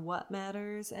 focus on what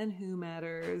matters and who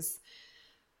matters.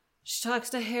 She talks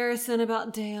to Harrison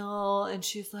about Dale, and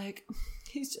she's like,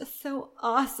 he's just so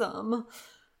awesome.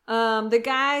 The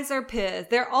guys are pissed.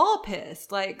 They're all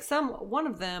pissed. Like one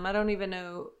of them, I don't even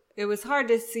know. It was hard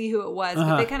to see who it was,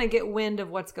 but they kind of get wind of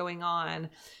what's going on.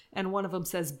 And one of them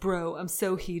says, bro, I'm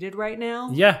so heated right now.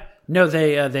 Yeah. No,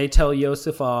 they tell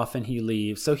Yosef off and he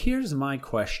leaves. So here's my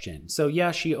question. So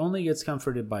yeah, she only gets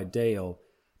comforted by Dale.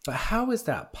 But how is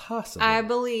that possible? I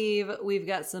believe we've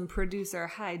got some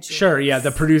producer hijinks. Sure, yeah.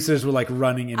 The producers were like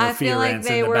running interference I feel like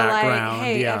they in the were background. Like,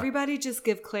 hey, yeah. everybody just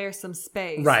give Claire some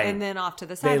space. Right. And then off to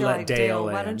the side, they're let like, Dale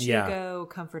why in. don't you go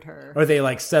comfort her? Or they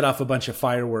like set off a bunch of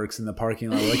fireworks in the parking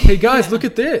lot. Like, hey guys, look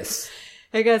at this.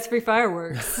 Hey guys, free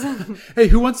fireworks. Hey,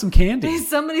 who wants some candy?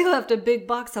 Somebody left a big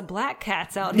box of black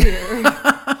cats out here.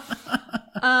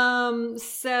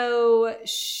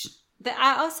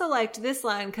 I also liked this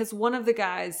line because one of the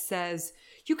guys says,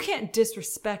 you can't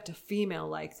disrespect a female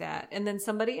like that. And then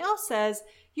somebody else says,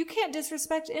 you can't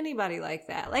disrespect anybody like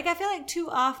that. Like, I feel like too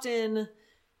often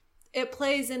it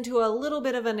plays into a little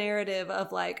bit of a narrative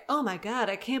of like, oh my God,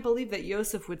 I can't believe that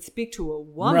Yosef would speak to a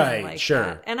woman like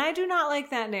that. And I do not like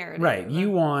that narrative. Right.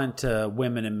 You want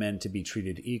women and men to be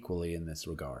treated equally in this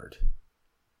regard.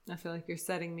 I feel like you're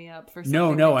setting me up for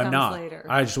something that I'm comes not. Later.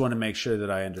 I just want to make sure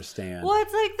that I understand. Well,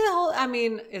 it's like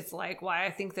it's like why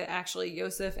I think that actually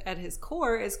Yosef at his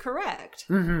core is correct.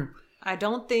 Mm-hmm. I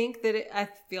don't think that I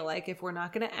feel like if we're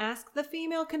not going to ask the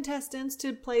female contestants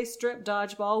to play strip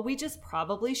dodgeball, we just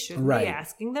probably shouldn't be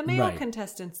asking the male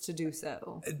contestants to do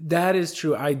so. That is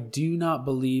true. I do not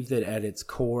believe that at its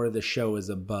core, the show is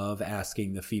above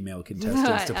asking the female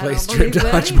contestants to play strip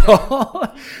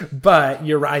dodgeball. But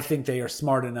I think they are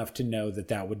smart enough to know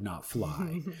that would not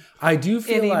fly. I do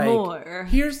feel like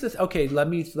here's the okay. Let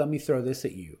me throw this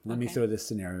at you. Let me throw this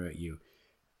scenario at you.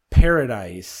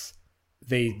 Paradise.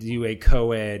 They do a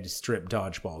co-ed strip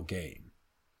dodgeball game.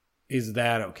 Is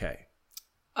that okay?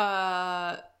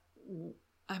 I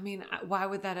mean, why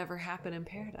would that ever happen in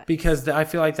Paradise? Because I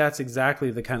feel like that's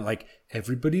exactly the kind of like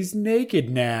everybody's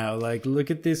naked now. Like, look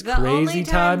at this crazy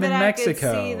time in Mexico. The only time that I could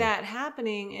see that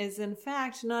happening is, in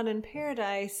fact, not in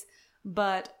Paradise,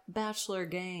 but Bachelor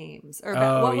Games. Or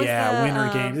Winter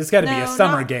Games. It's got to be a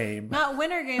summer game. Not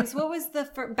Winter Games. What was the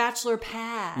Bachelor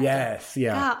Pad? Yes,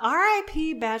 yeah. God,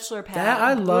 R.I.P. Bachelor Pad.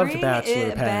 I loved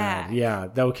Bachelor Pad. Back. Yeah,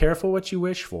 though careful what you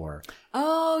wish for.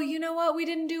 Oh, you know what? We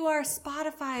didn't do our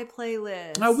Spotify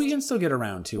playlist. Oh, we can still get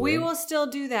around to it. We will still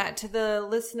do that to the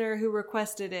listener who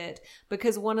requested it,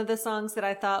 because one of the songs that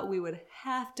I thought we would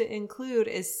have to include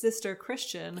is Sister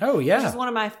Christian. Oh, yeah. Which is one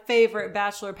of my favorite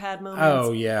Bachelor Pad moments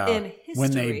in history.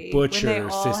 When they butcher when they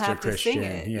all Sister have Christian. To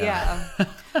sing it. Yeah.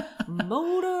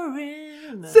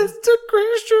 Motorin. Sister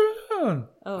Christian. Oh.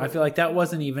 I feel like that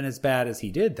wasn't even as bad as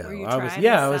he did, though.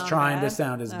 I was trying to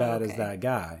sound as bad as that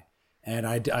guy. And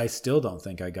I still don't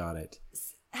think I got it.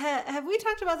 Have we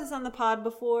talked about this on the pod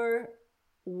before?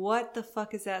 What the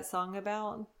fuck is that song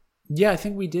about? Yeah, I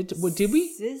think we did. Did we?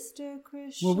 Sister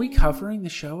Christian. Were we covering the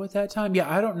show at that time? Yeah,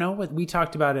 I don't know. We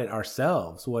talked about it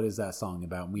ourselves. What is that song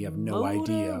about? We have no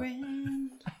idea.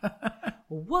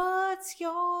 What's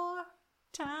your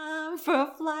time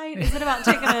for flight? Is it about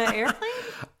taking an airplane?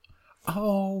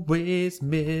 Always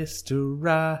Mr.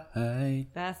 Right.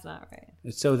 That's not right.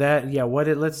 So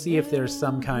let's see if there's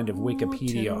some kind of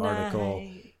Wikipedia article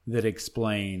that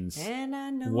explains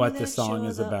what the song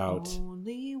is about.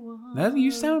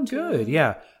 You sound good.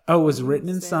 Yeah. Oh, it was written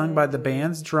and sung by the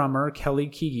band's drummer, Kelly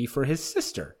Keagy, for his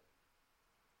sister.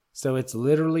 So it's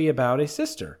literally about a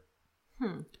sister.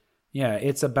 Yeah,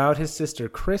 it's about his sister,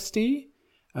 Christy.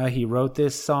 He wrote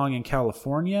this song in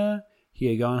California. He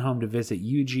had gone home to visit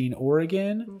Eugene,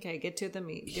 Oregon. Okay, get to the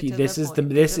meat. This is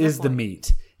the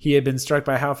meat. He had been struck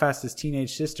by how fast his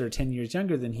teenage sister, 10 years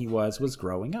younger than he was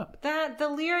growing up. That the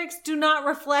lyrics do not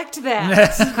reflect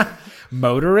that.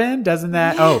 Motorin? Doesn't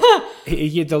that? Oh,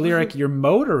 the lyric, "You're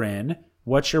motorin.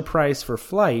 What's your price for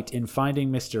flight? In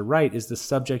finding Mr. Right is the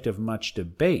subject of much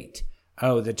debate."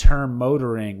 Oh, the term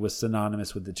motoring was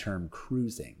synonymous with the term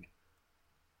cruising.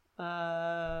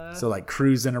 So like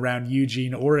cruising around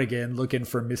Eugene, Oregon, looking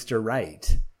for Mr.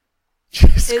 Right.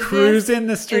 Just cruising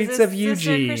the streets of Eugene.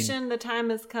 Sister Christian, the time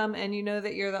has come, and you know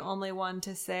that you're the only one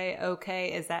to say,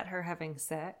 okay, is that her having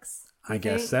sex? I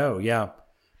guess so, yeah.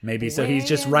 Maybe so he's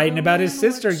just writing about his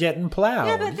sister getting plowed.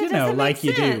 Yeah, but that doesn't like make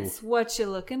you sense. What you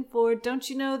looking for? Don't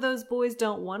you know those boys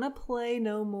don't want to play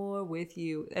no more with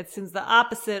you? That seems the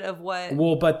opposite of what...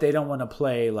 Well, but they don't want to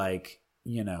play like,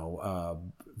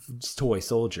 toy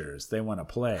soldiers. They want to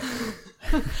play.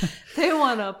 They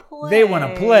want to play. They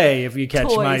want to play, if you catch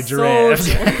toy my drift.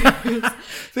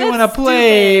 They want to That's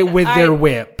play stupid. with their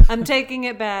whip. I'm taking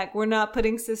it back. We're not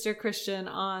putting Sister Christian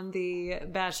on the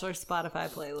Bachelor Spotify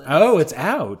playlist. Oh, it's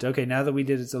out. Okay, now that we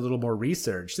did a little more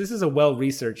research. This is a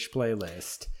well-researched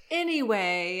playlist.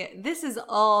 Anyway, this is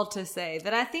all to say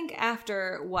that I think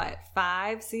after,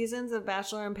 5 seasons of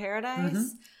Bachelor in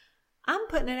Paradise, I'm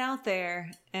putting it out there,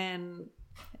 and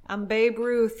I'm Babe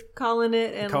Ruth calling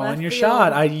it and calling your field.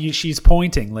 shot. She's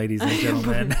pointing, ladies and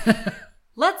gentlemen.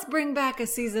 Let's bring back a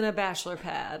season of Bachelor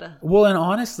Pad. Well, and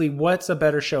honestly, what's a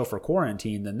better show for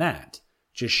quarantine than that?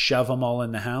 Just shove them all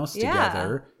in the house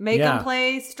together. Make them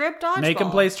play strip dodgeball. Make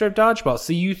them play strip dodgeball.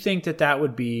 So you think that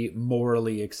would be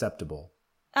morally acceptable?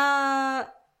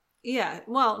 Yeah.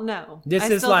 Well, no. This I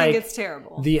is still like think it's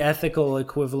terrible. the ethical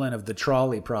equivalent of the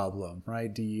trolley problem,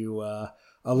 right? Do you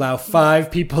allow 5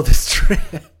 people to strip?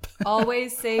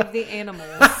 Always save the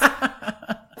animals.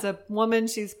 It's a woman,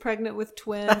 she's pregnant with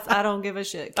twins. I don't give a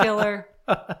shit. Kill her.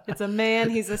 It's a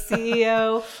man, he's a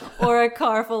CEO, or a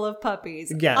car full of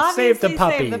puppies. Yeah, Obviously, save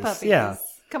the puppies. Yeah.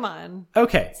 Come on.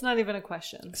 Okay. It's not even a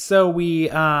question. So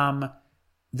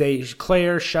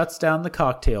Claire shuts down the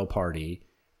cocktail party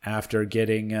after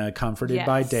getting comforted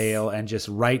by Dale and just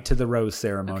right to the rose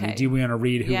ceremony. Okay. Do we want to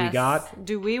read who we got?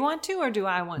 Do we want to or do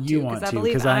I want to? You want to, I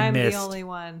believe 'cause I I'm missed. the only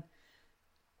one.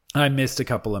 I missed a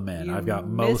couple of men. I've got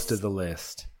most missed- of the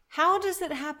list. How does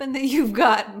it happen that you've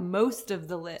got most of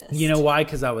the list? You know why?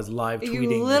 Because I was live You tweeting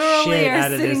the literally shit are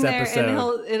out of sitting this there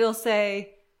episode. and it'll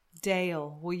say,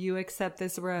 Dale, will you accept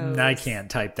this rose? I can't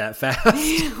type that fast.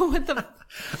 What the...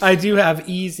 I do have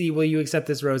easy. Will you accept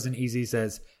this rose? And easy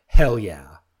says, hell yeah.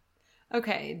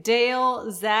 Okay, Dale,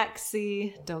 Zach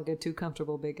C. Don't get too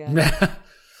comfortable, big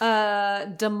guy.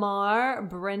 Damar,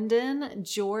 Brendan,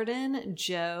 Jordan,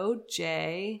 Joe,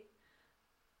 Jay,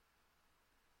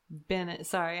 Bennett.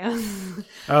 Sorry.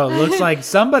 Oh, looks like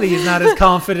somebody is not as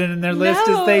confident in their list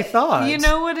as they thought. You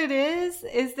know what it is?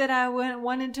 Is that I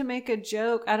wanted to make a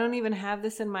joke. I don't even have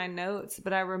this in my notes,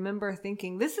 but I remember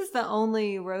thinking, this is the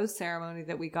only rose ceremony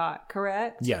that we got,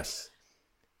 correct? Yes.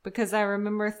 Because I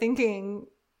remember thinking...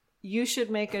 You should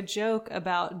make a joke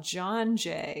about John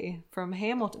Jay from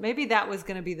Hamilton. Maybe that was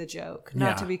going to be the joke,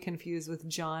 not to be confused with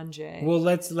John Jay. Well,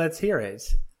 let's hear it.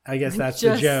 I guess that's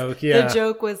the joke. Yeah. The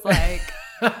joke was like,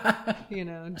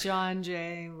 John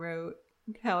Jay wrote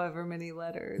however many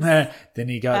letters. Then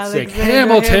he got sick.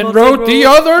 Hamilton Hamilton wrote the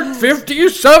other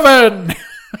 57.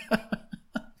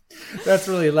 That's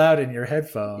really loud in your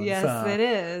headphones. Yes, it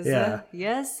is. Yeah.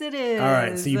 Yes, it is. All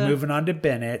right, so you're moving on to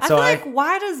Bennett. I feel like,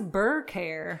 why does Burr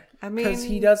care? I mean, because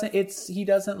he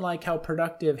doesn't like how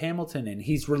productive Hamilton is.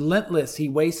 He's relentless. He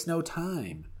wastes no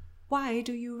time. Why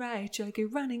do you write like you're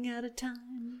running out of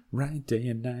time? Write day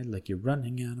and night like you're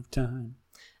running out of time.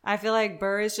 I feel like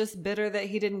Burr is just bitter that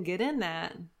he didn't get in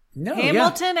that. No,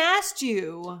 Hamilton asked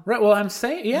you. Right. Well, I'm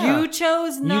saying, you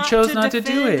chose not to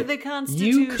do it. The Constitution.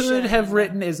 You could have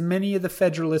written as many of the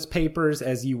Federalist Papers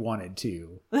as you wanted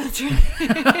to. That's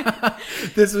right.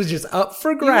 This was just up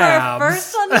for grabs. You were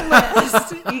first on the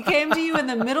list. He came to you in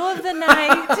the middle of the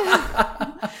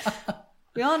night.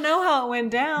 We all know how it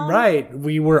went down. Right.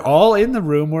 We were all in the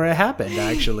room where it happened,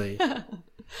 actually.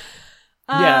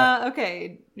 Yeah.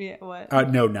 Okay. Yeah. What?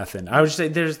 No, nothing. I would just say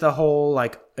there's the whole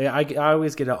I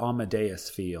always get an Amadeus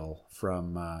feel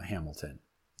from Hamilton.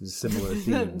 Similar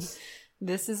themes.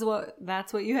 That's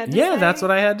what you had to say? Yeah, that's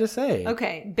what I had to say.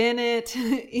 Okay. Bennett,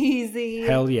 Easy.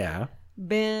 Hell yeah.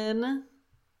 Ben,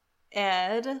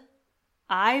 Ed,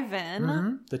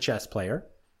 Ivan. The chess player.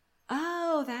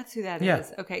 Oh, that's who that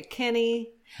is. Okay. Kenny.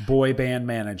 Boy band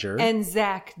manager. And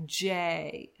Zach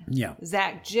J. Yeah.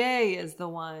 Zach J is the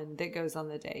one that goes on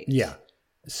the date. Yeah.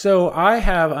 So I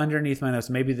have underneath my notes,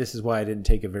 maybe this is why I didn't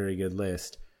take a very good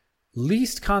list,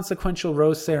 least consequential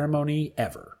rose ceremony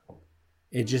ever.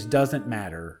 It just doesn't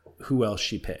matter who else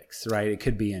she picks, right? It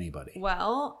could be anybody.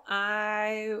 Well,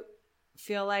 I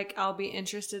feel like I'll be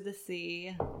interested to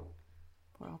see.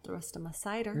 Pour out the rest of my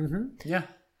cider. Mm-hmm. Yeah.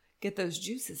 Get those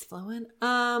juices flowing.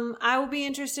 I will be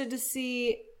interested to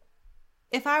see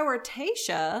if I were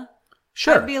Tayshia.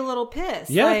 Sure. I'd be a little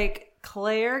pissed. Yeah. Like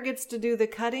Claire gets to do the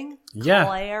cutting. Yeah.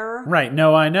 Claire. Right.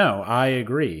 No, I know. I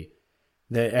agree.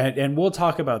 And we'll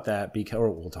talk about that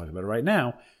we'll talk about it right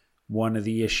now. one of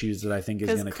the issues that I think is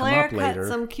going to come up later. Claire cut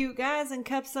some cute guys and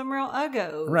kept some real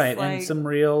uggos. Right, and some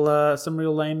real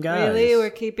lame guys. Really? We're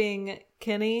keeping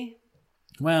Kenny?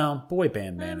 Well, boy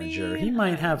band manager. He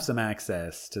might have some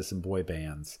access to some boy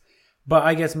bands. But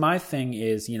I guess my thing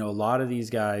is, a lot of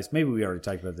these guys, maybe we already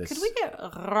talked about this. Could we get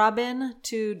Robin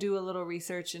to do a little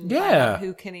research and find out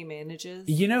who Kenny manages?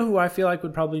 You know who I feel like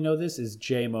would probably know this is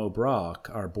J-Mo Brock,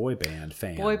 our boy band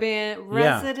fan.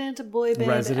 Resident boy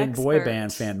band expert. Boy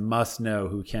band fan must know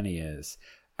who Kenny is.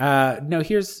 I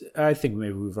think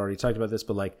maybe we've already talked about this,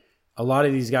 but like a lot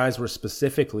of these guys were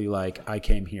specifically like, I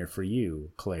came here for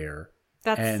you, Claire.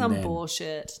 That's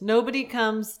bullshit. Nobody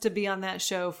comes to be on that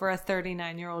show for a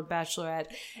 39-year-old bachelorette.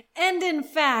 And in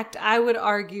fact, I would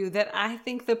argue that I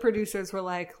think the producers were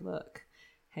like, look,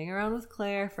 hang around with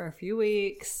Claire for a few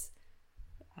weeks.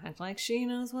 Act like she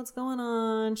knows what's going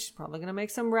on. She's probably going to make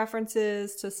some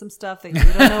references to some stuff that you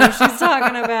don't know what she's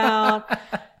talking about.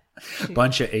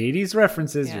 Bunch of 80s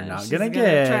references you're not going to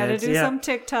get. Try to do some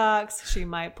TikToks. She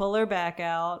might pull her back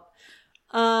out.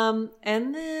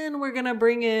 And then we're going to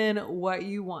bring in What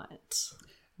You Want.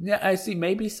 Yeah, I see.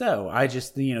 Maybe so. I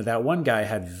just, that one guy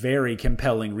had very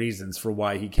compelling reasons for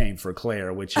why he came for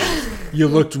Claire, which is, you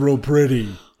looked real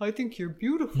pretty. I think you're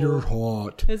beautiful. You're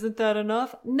hot. Isn't that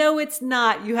enough? No, it's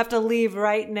not. You have to leave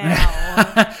right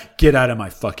now. Get out of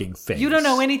my fucking face. You don't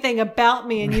know anything about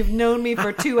me and you've known me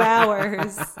for 2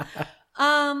 hours.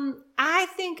 I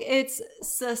think it's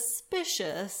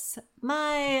suspicious.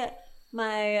 My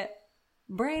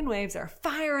brainwaves are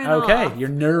firing off. Okay, your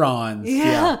neurons.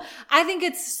 Yeah. I think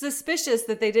it's suspicious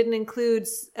that they didn't include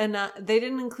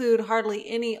hardly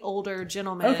any older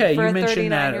gentlemen for you a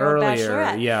mentioned that 39-year-old earlier.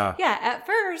 bachelorette. Yeah. Yeah, at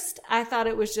first I thought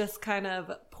it was just kind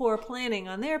of poor planning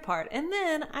on their part. And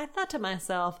then I thought to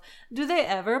myself, do they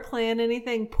ever plan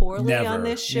anything poorly on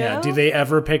this show? Yeah. Do they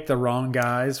ever pick the wrong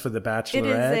guys for the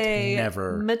Bachelorette? It is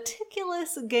Never.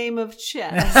 Meticulous game of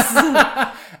chess.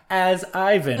 As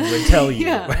Ivan would tell you.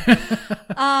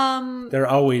 They're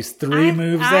always 3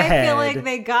 moves ahead. I feel like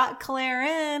they got Claire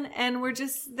in and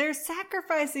they're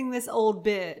sacrificing this old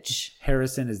bitch.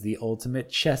 Harrison is the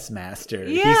ultimate chess master.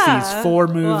 Yeah. He sees 4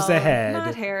 moves ahead.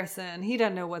 Not Harrison. He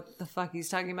doesn't know what the fuck he's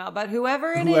talking about, but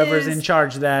whoever's in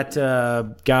charge of that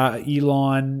guy,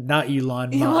 not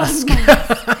Elon Musk.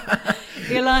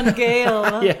 Elon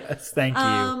Gale. Yes, thank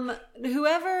you.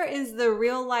 Whoever is the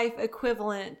real life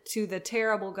equivalent to the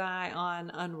terrible guy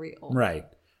on Unreal. Right.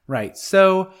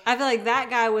 So I feel like that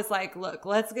guy was like, look,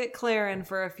 let's get Claire in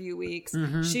for a few weeks.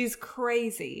 Mm-hmm. She's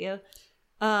crazy.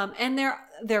 And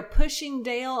they're pushing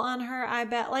Dale on her, I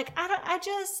bet. Like, I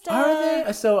just... Are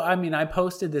they? So, I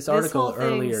posted this article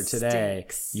earlier today.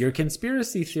 Stinks. Your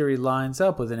conspiracy theory lines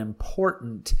up with an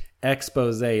important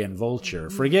expose in Vulture.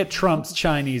 Forget Trump's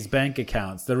Chinese bank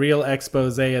accounts. The real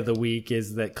expose of the week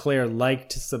is that Claire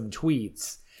liked some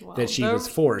tweets that she was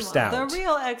forced out. The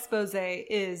real expose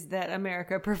is that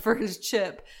America prefers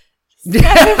Chip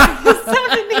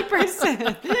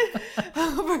 70%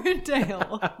 over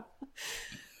Dale.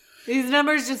 These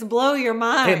numbers just blow your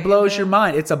mind. It blows your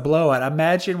mind. It's a blowout.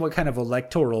 Imagine what kind of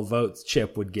electoral votes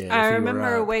Chip would get. I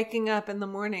remember waking up in the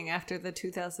morning after the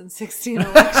 2016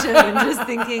 election and just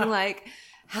thinking, like,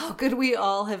 how could we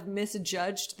all have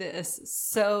misjudged this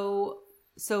so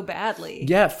badly?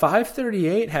 Yeah,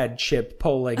 538 had Chip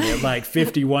polling at like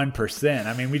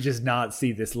 51%. We just not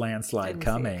see this landslide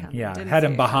coming. Yeah, had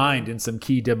him behind in some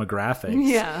key demographics.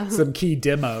 Yeah, some key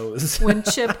demos. When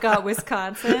Chip got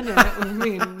Wisconsin,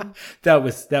 that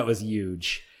was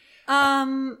huge.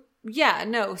 Yeah,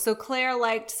 no. So Claire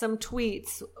liked some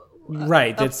tweets.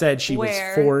 Right, that said she was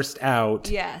forced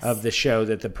out of the show,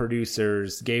 that the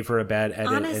producers gave her a bad edit.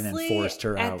 Honestly, and then forced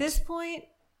her out. At this point,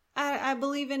 I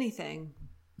believe anything.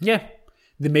 Yeah.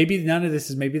 Maybe this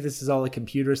is all a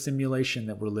computer simulation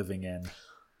that we're living in.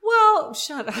 Well,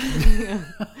 shut up.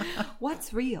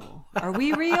 What's real? Are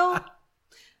we real?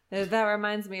 That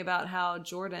reminds me about how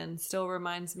Jordan still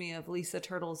reminds me of Lisa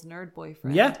Turtle's nerd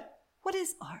boyfriend. Yeah. What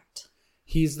is art?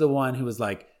 He's the one who was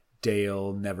like,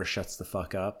 Dale never shuts the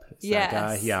fuck up. That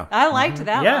guy? Yeah. I liked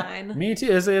that line. Me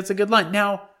too. It's a good line.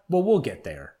 Now, we'll get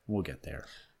there.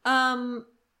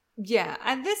 Yeah,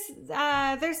 and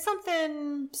there's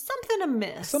something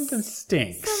amiss. Something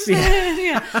stinks.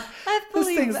 Yeah. This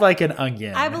thing's like an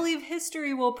onion. I believe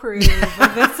history will prove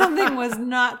that something was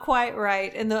not quite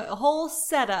right in the whole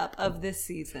setup of this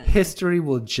season. History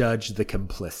will judge the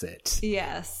complicit.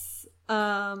 Yes.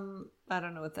 I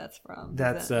don't know what that's from.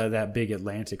 That's that big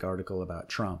Atlantic article about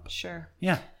Trump. Sure.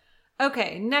 Yeah.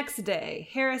 Okay, next day,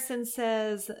 Harrison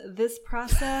says, this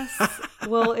process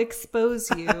will expose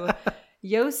you.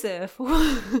 Yosef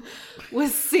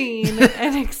was seen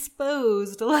and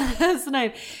exposed last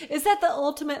night. Is that the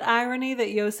ultimate irony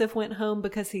that Yosef went home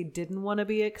because he didn't want to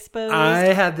be exposed?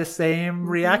 I had the same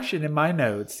reaction in my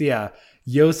notes. Yeah.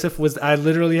 I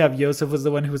literally have Yosef was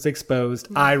the one who was exposed.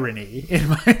 Irony in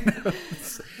my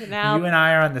notes. Now, you and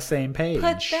I are on the same page.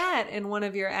 Put that in one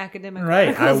of your academic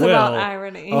articles I will. About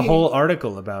irony. A whole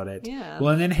article about it. Yeah.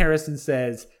 Well, and then Harrison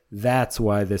says, that's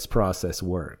why this process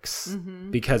works.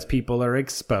 Because people are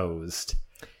exposed.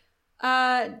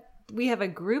 We have a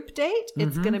group date.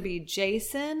 It's going to be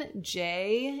Jason,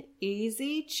 Jay,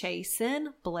 Easy,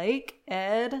 Chasen, Blake,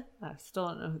 Ed. I still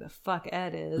don't know who the fuck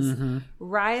Ed is.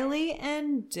 Riley,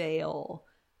 and Dale.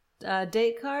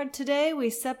 Date card today. We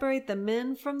separate the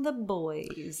men from the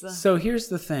boys. So here's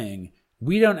the thing.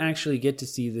 We don't actually get to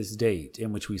see this date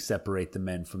in which we separate the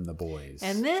men from the boys.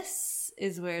 And this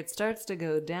is where it starts to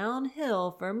go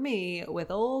downhill for me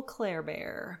with old Claire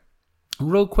Bear.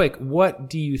 Real quick, what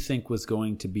do you think was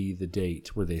going to be the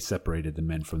date where they separated the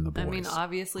men from the boys? I mean,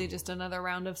 obviously, just another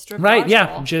round of strip right,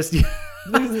 dodgeball.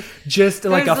 Yeah, just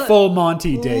like a full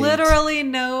Monty date. Literally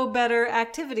no better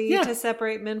activity to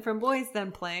separate men from boys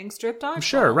than playing strip dodgeball.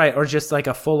 Sure, right. Or just like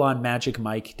a full-on Magic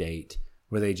Mike date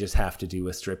where they just have to do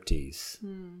a striptease.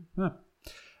 Huh.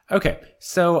 Okay,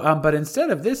 so, but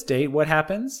instead of this date, what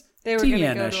happens? They were going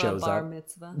to go to shows a bar up.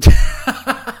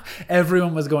 mitzvah.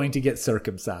 Everyone was going to get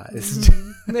circumcised.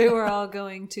 They were all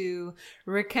going to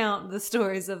recount the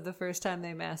stories of the first time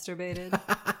they masturbated.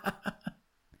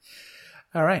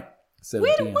 All right. So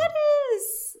wait, what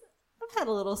is... I've had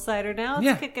a little cider now.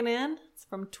 It's kicking in. It's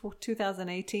from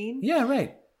 2018. Yeah,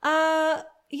 right.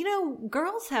 You know,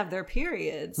 girls have their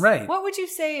periods. Right. What would you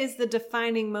say is the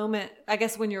defining moment, I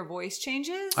guess, when your voice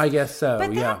changes? I guess so,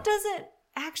 but that doesn't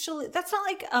actually, that's not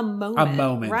like a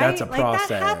moment. Right? That's a process.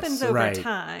 Like that happens over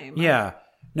time. Yeah.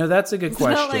 No, that's a good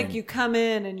question. It's not like you come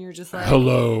in and you're just like,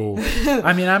 hello.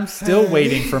 I mean, I'm still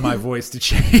waiting for my voice to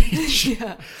change.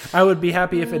 I would be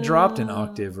happy if it dropped an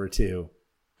octave or two.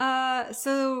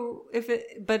 So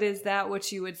but is that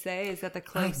what you would say? Is that the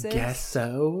closest? I guess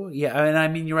so. Yeah. And I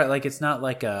mean, you're right. Like, it's not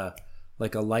like a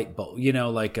light bulb, you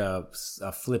know, like a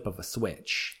flip of a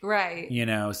switch. Right. You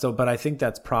know, so, but I think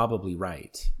that's probably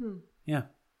right. Yeah.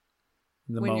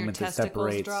 The when moment your that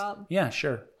separates. Drop. Yeah,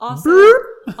 sure. Also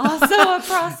a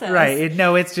process. Right.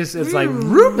 It's like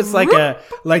whoop. It's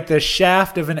like the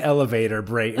shaft of an elevator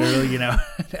break, or, you know,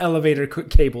 an elevator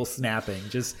cable snapping.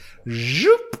 Just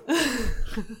zoop.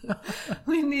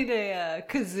 We need a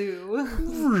kazoo.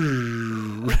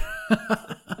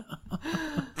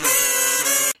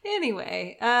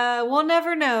 Anyway, we'll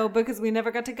never know because we never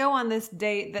got to go on this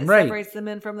date that separates the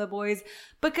men from the boys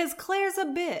because Claire's a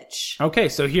bitch. Okay,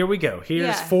 so here we go.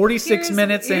 Here's 46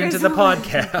 minutes into the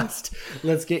podcast.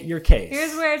 Let's get your case.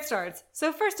 Here's where it starts.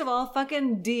 So first of all,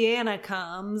 fucking Deanna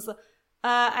comes.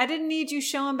 I didn't need you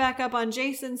showing back up on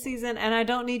Jason's season, and I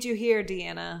don't need you here,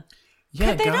 Deanna.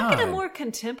 Yeah, could they not get a more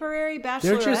contemporary bachelorette?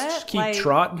 They're just keep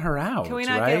trotting her out. Can we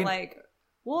not get like,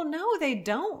 well, no, they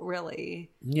don't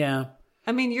really. Yeah.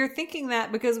 I mean, you're thinking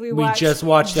that because we just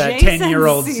watched that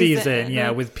 10-year-old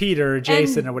season, with Peter,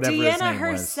 Jason, and or whatever Deanna his name was.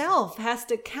 herself has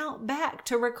to count back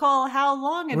to recall how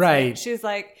long it's been. She's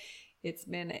like, it's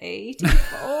been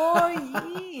 84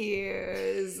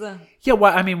 years. Yeah,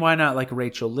 well, I mean, why not like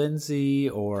Rachel Lindsay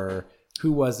or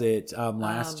who was it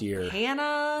last year?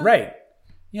 Hannah. Right.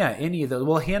 Yeah, any of those.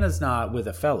 Well, Hannah's not with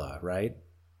a fella, right?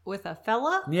 With a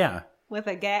fella? Yeah. With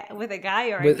a guy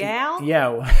or a gal?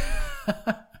 Yeah.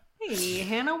 Hey,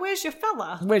 Hannah, where's your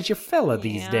fella? Where's your fella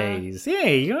these days?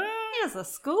 Hey, here's a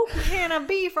scoop. Hannah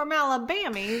B from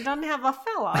Alabama. He doesn't have a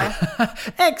fella.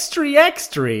 Extra.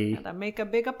 Gotta make a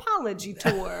big apology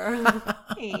tour.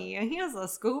 Hey, here's a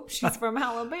scoop. She's from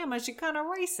Alabama. She kind of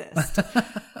racist.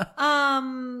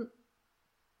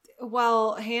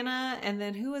 Well, Hannah, and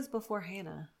then who was before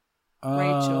Hannah?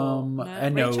 Rachel.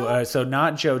 No, so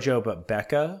not JoJo, but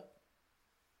Becca.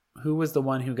 Who was the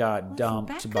one who got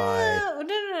dumped by? No.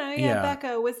 Yeah,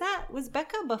 Becca. Was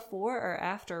Becca before or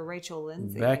after Rachel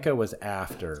Lindsay? Becca was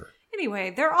after.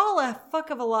 Anyway, they're all a fuck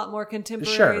of a lot more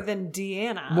contemporary than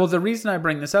Deanna. Well, the reason I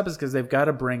bring this up is because they've got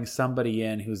to bring somebody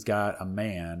in who's got a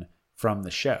man from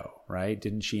the show, right?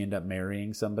 Didn't she end up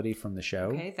marrying somebody from the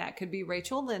show? Okay, that could be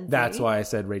Rachel Lindsay. That's why I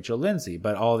said Rachel Lindsay.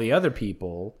 But all the other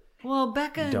people. Well,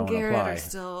 Becca and Garrett apply. Are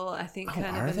still, I think,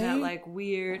 kind of in that like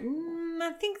weird.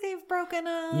 I think they've broken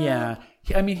up. Yeah.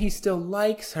 I mean, he still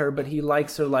likes her, but he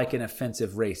likes her like an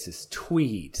offensive racist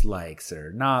tweet likes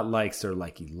her, not likes her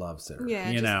like he loves her.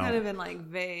 Yeah, just kind of in like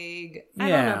vague. I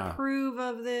don't approve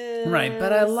of this. Right,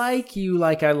 but I like you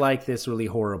like I like this really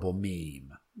horrible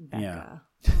meme. Becca. Yeah.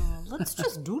 Oh, let's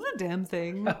just do the damn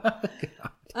thing.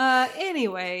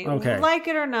 Anyway, like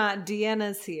it or not,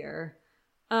 Deanna's here.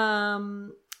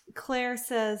 Claire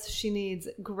says she needs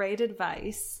great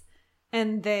advice,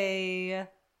 and they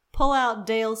pull out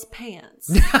Dale's pants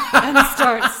and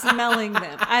start smelling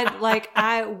them.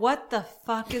 What the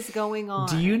fuck is going on?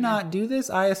 Do you not do this?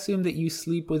 I assume that you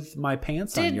sleep with my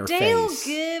pants on your face. Did Dale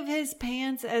give his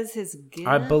pants as his gift?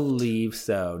 I believe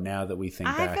so, now that we think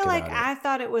back about it. I feel like I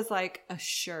thought it was like a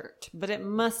shirt, but it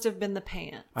must have been the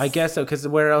pants. I guess so, because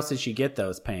where else did she get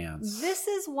those pants? This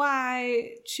is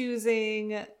why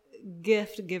choosing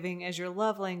gift giving as your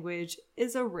love language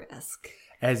is a risk.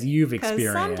 As you've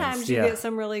experienced. Because sometimes you get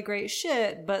some really great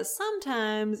shit, but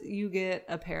sometimes you get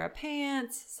a pair of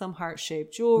pants, some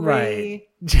heart-shaped jewelry. Right.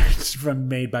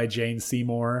 Made by Jane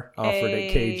Seymour, offered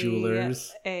at K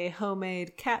Jewelers. A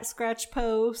homemade cat scratch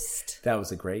post. That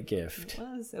was a great gift.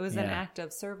 It was an act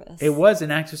of service. It was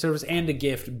an act of service and a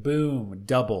gift. Boom.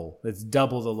 Double. That's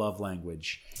double the love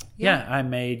language. Yeah, I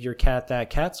made your cat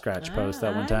that cat scratch post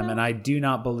that one time, and I do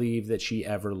not believe that she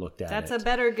ever looked at it. That's a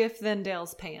better gift than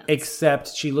Dale's pants. Except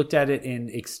she looked at it in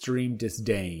extreme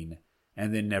disdain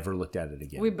and then never looked at it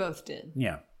again. We both did.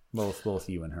 Yeah, both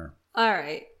you and her. All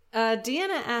right.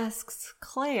 Deanna asks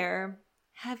Claire,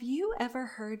 have you ever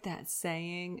heard that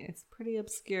saying? It's pretty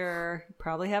obscure. You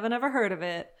probably haven't ever heard of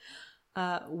it.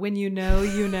 When you know,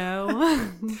 you know.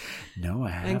 No, I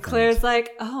haven't. And Claire's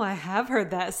like, oh, I have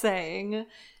heard that saying.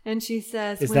 And she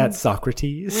says, is that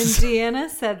Socrates? When Deanna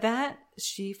said that,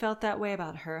 she felt that way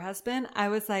about her husband. I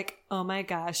was like, oh my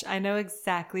gosh, I know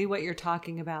exactly what you're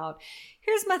talking about.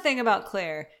 Here's my thing about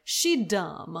Claire. She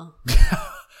dumb.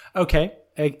 Okay.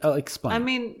 I'll explain. I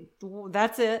mean,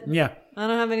 that's it. Yeah. I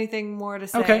don't have anything more to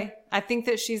say. Okay. I think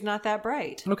that she's not that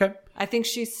bright. Okay. I think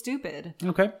she's stupid.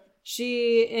 Okay.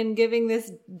 She, in giving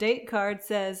this date card,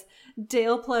 says,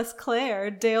 Dale plus Claire,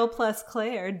 Dale plus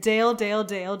Claire, Dale, Dale,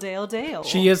 Dale, Dale, Dale.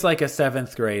 She is like a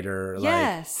 7th grader.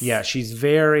 Yes. Yeah, she's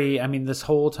very, I mean, this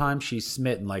whole time she's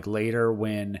smitten. Like later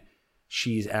when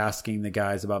she's asking the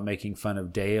guys about making fun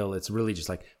of Dale, it's really just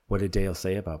like, what did Dale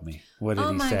say about me? What did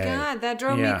he say? Oh my God, that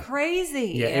drove me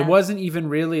crazy. Yeah, it wasn't even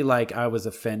really like I was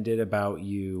offended about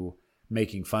you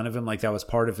making fun of him. Like that was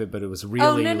part of it, but it was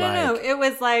really no. It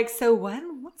was like, so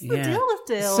what's the deal with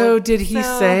Dale? So did he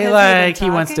say like he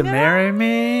wants to marry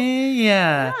me?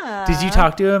 Yeah. Did you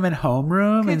talk to him in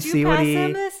homeroom and see what he... Could you pass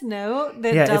him this note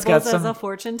that doubles as a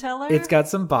fortune teller? It's got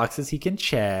some boxes he can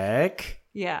check.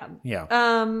 Yeah.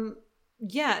 Yeah.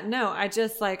 Yeah, no, I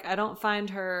just like, I don't find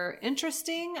her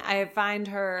interesting. I find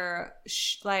her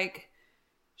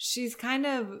she's kind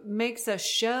of makes a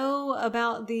show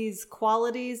about these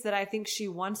qualities that I think she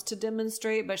wants to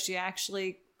demonstrate, but she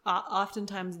actually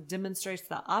oftentimes demonstrates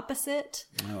the opposite.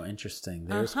 Oh, interesting.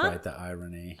 There's quite the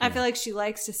irony. I feel like she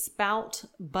likes to spout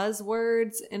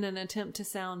buzzwords in an attempt to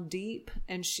sound deep,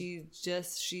 and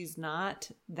she's not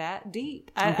that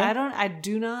deep. I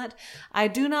do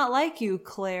not like you,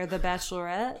 Claire the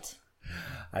Bachelorette.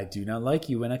 I do not like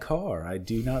you in a car. I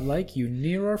do not like you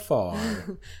near or far.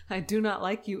 I do not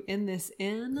like you in this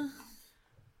inn.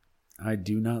 I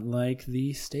do not like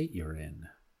the state you're in.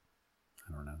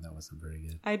 I don't know. That wasn't very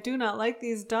good. I do not like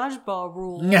these dodgeball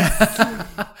rules.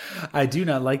 I do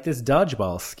not like this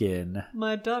dodgeball skin.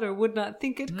 My daughter would not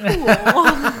think it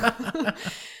cool.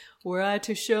 Were I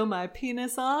to show my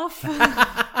penis off?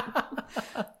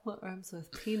 What rhymes with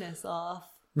penis off?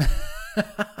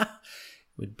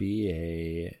 Would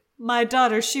be my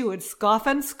daughter, she would scoff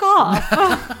and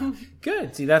scoff.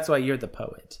 Good. See, that's why you're the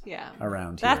poet. Yeah.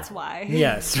 Around here. That's why.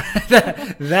 Yes.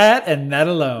 that and that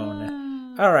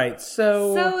alone. All right.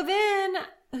 So then,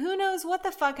 who knows what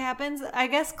the fuck happens? I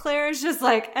guess Claire is just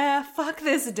like, fuck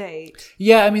this date.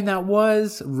 Yeah, I mean, that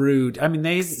was rude. I mean,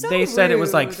 they said it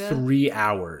was like 3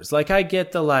 hours. Like, I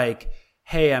get the like,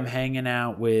 hey, I'm hanging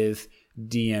out with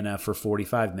Deanna for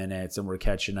 45 minutes and we're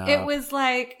catching up. It was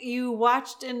like you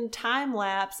watched in time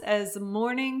lapse as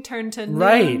morning turned to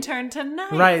noon turned to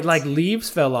night. Right, like leaves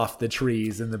fell off the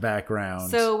trees in the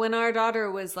background. So when our daughter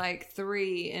was like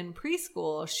 3 in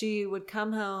preschool, she would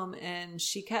come home and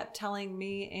she kept telling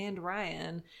me and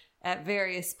Ryan at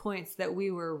various points that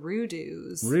we were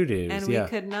Rudoos. And we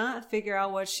could not figure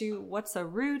out what's a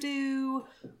Rudoo?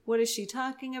 What is she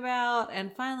talking about?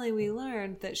 And finally we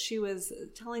learned that she was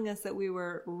telling us that we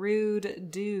were rude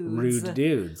dudes. Rude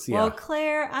dudes, yeah. Well,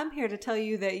 Claire, I'm here to tell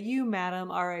you that you, madam,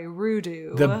 are a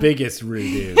Rudoo. The biggest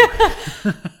Rudoo.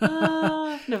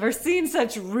 I've never seen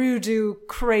such Rudoo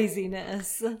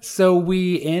craziness. So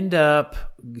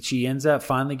she ends up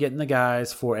finally getting the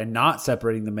guys and not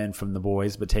separating the men from the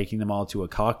boys, but taking them all to a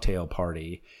cocktail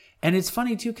party. And it's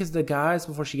funny, too, because the guys,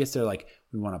 before she gets there, like,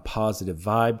 we want a positive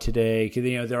vibe today. Because,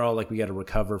 you know, they're all like, we got to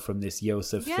recover from this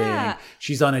Yosef thing.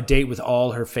 She's on a date with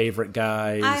all her favorite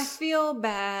guys. I feel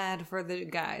bad for the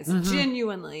guys,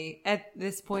 genuinely, at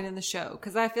this point in the show.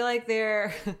 Because I feel like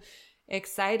they're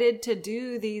excited to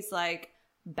do these, like,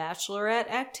 bachelorette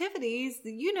activities.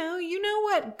 You know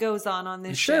what goes on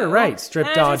this show. Sure, right. Strip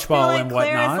dodgeball and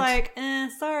whatnot. Claire's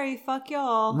like, sorry, fuck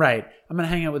y'all. Right. I'm going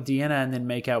to hang out with Deanna and then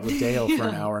make out with Dale for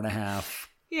an hour and a half.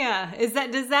 Yeah. Does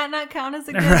that not count as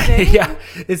a good right. date? Yeah.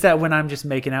 Is that when I'm just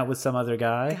making out with some other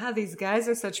guy? God, these guys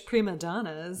are such prima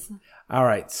donnas. All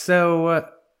right. So,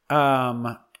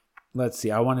 let's see.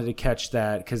 I wanted to catch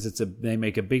that because they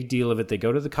make a big deal of it. They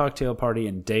go to the cocktail party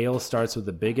and Dale starts with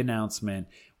a big announcement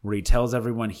where he tells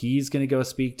everyone he's going to go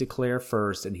speak to Claire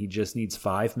first and he just needs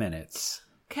 5 minutes.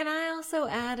 Can I also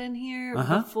add in here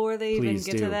before they even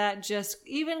get to that, just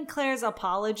even Claire's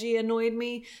apology annoyed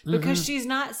me because she's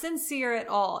not sincere at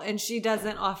all and she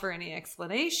doesn't offer any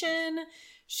explanation.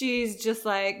 She's just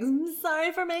like,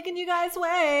 sorry for making you guys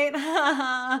wait.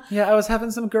 Yeah, I was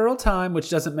having some girl time, which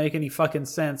doesn't make any fucking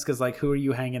sense because, like, who are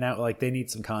you hanging out with? Like, they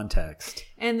need some context.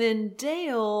 And then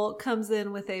Dale comes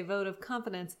in with a vote of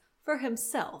confidence for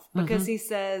himself because he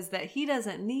says that he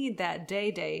doesn't need that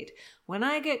date. When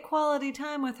I get quality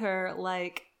time with her,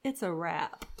 like, it's a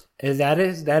wrap. That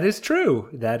is true.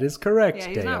 That is correct, Yeah,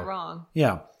 he's Dale. not wrong.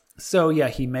 Yeah. So, yeah,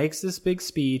 he makes this big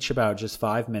speech about just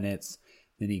 5 minutes.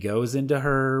 Then he goes into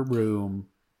her room.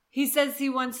 He says he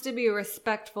wants to be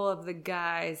respectful of the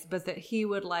guys, but that he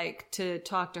would like to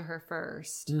talk to her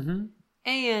first. Mm-hmm.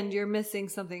 And you're missing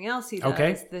something else he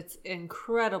does that's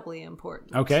incredibly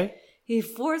important. Okay. He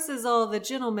forces all the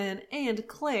gentlemen and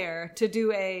Claire to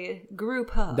do a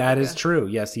group hug. That is true.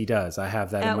 Yes, he does. I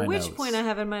have that in my notes. At which point I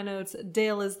have in my notes,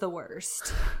 Dale is the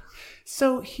worst.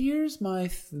 So here's my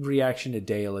reaction to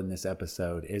Dale in this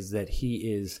episode is that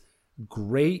he is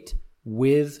great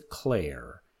with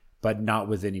Claire, but not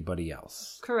with anybody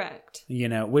else. Correct. You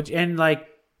know,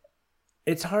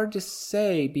 it's hard to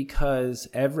say because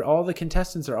all the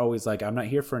contestants are always like, I'm not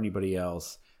here for anybody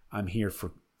else. I'm here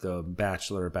for the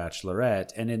bachelor or bachelorette.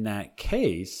 And in that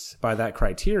case, by that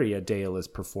criteria, Dale is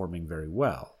performing very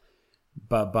well.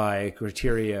 But by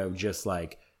criteria of just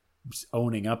like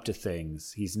owning up to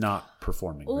things, he's not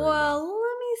performing very well. Well,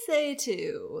 let me say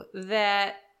too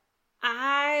that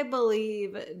I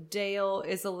believe Dale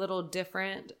is a little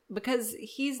different because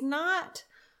he's not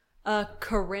a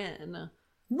Corinne.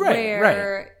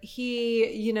 Where he,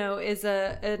 is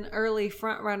an early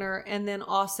front runner and then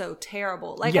also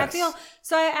terrible. Like, yes.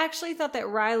 I actually thought that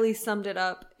Riley summed it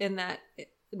up in that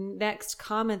next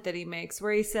comment that he makes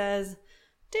where he says,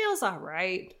 Dale's all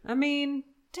right. I mean,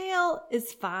 Dale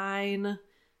is fine.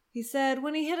 He said,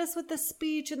 when he hit us with the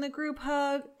speech and the group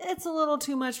hug, it's a little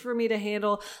too much for me to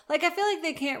handle. Like, I feel like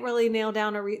they can't really nail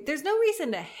down there's no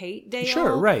reason to hate Dale.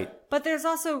 Sure, right. But there's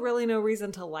also really no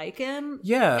reason to like him.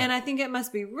 Yeah. And I think it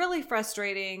must be really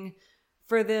frustrating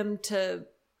for them to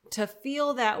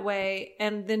feel that way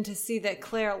and then to see that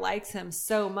Claire likes him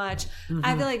so much. Mm-hmm.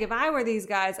 I feel like if I were these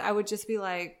guys, I would just be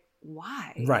like,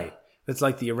 why? Right. It's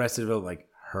like the Arrested Development, like,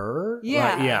 her?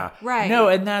 Yeah. Like, yeah. Right. No,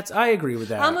 and I agree with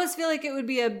that. I almost feel like it would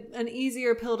be an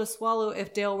easier pill to swallow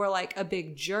if Dale were like a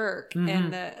big jerk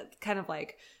and the kind of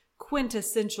like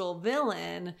quintessential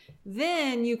villain.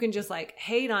 Then you can just like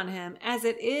hate on him. As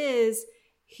it is,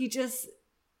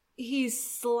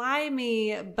 he's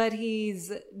slimy, but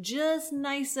he's just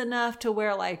nice enough to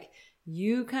where like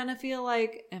you kind of feel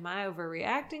like, am I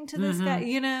overreacting to this guy?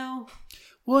 You know?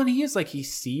 Well, and he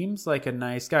seems like a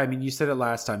nice guy. I mean, you said it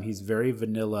last time. He's very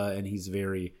vanilla and he's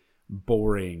very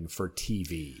boring for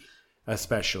TV,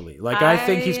 especially. Like, I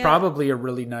think he's probably a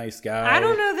really nice guy. I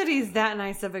don't know that he's that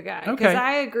nice of a guy. Because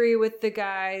I agree with the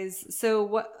guys. So,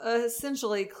 what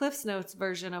essentially Cliff's Notes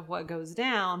version of what goes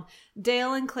down,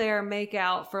 Dale and Claire make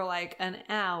out for like an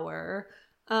hour.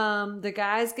 The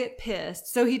guys get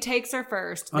pissed. So, he takes her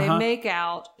first. They make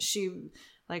out. She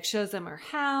like shows them her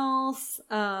house.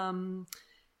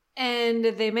 And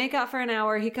they make out for an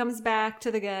hour. He comes back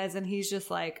to the guys and he's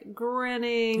just like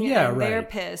grinning and they're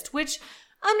pissed, which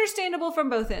understandable from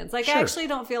both ends. Like, sure. I actually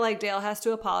don't feel like Dale has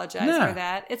to apologize for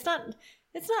that. It's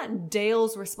not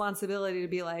Dale's responsibility to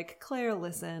be like, Claire,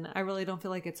 listen, I really don't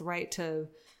feel like it's right to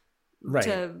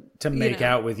make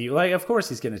out with you. Like, of course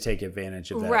he's going to take advantage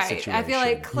of that situation. I feel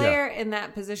like Claire in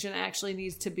that position actually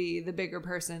needs to be the bigger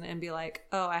person and be like,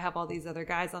 oh, I have all these other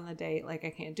guys on the date. Like,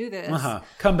 I can't do this.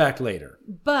 Come back later.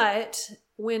 But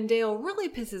when Dale really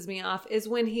pisses me off is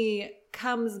when he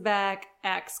comes back,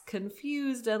 acts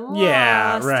confused and lost.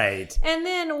 Yeah, right. And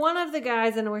then one of the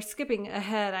guys, and we're skipping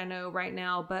ahead, I know right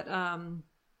now, but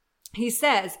he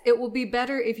says, it will be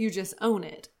better if you just own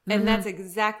it. And that's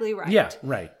exactly right. Yeah,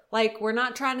 right. Like, we're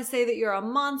not trying to say that you're a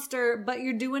monster, but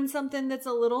you're doing something that's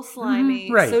a little slimy.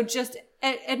 Right. So just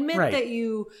admit that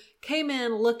you came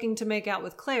in looking to make out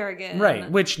with Claire again.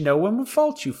 Right, which no one would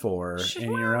fault you for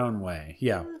in your own way.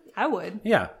 Yeah. I would.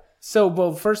 Yeah. So,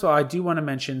 well, first of all, I do want to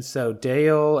mention, so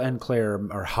Dale and Claire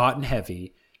are hot and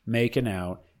heavy, making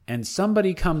out, and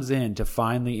somebody comes in to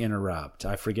finally interrupt.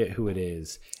 I forget who it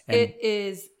is. And, it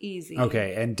is Easy.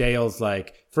 Okay, and Dale's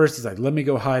like, first he's like, let me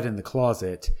go hide in the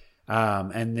closet.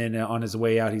 And then on his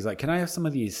way out, he's like, can I have some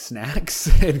of these snacks?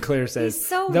 And Claire says, He's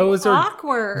so those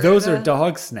awkward. are those are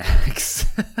dog snacks.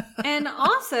 And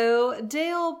also,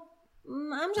 Dale,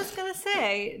 I'm just going to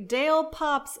say, Dale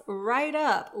pops right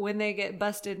up when they get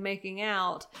busted making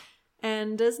out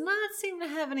and does not seem to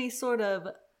have any sort of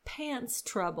pants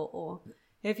trouble.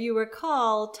 If you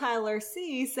recall, Tyler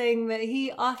C. saying that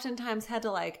he oftentimes had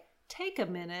to, like, take a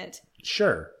minute.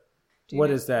 Sure. What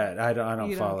is that? I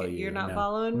don't follow you. You're not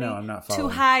following me? No, I'm not following.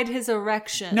 To hide his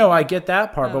erection. No, I get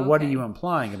that part, but what are okay. you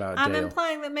implying about Dale? I'm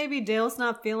implying that maybe Dale's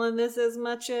not feeling this as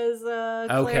much as Claire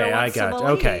okay, wants to believe.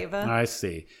 Okay, I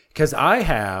see. Because I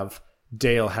have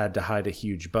Dale had to hide a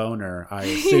huge boner, I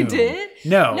assume. He did?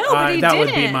 No, but he that didn't.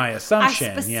 would be my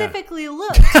assumption. I specifically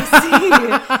looked to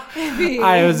see if he...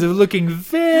 I was looking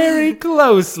very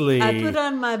closely. I put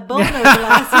on my boner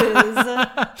glasses.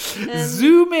 And,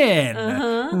 zoom in.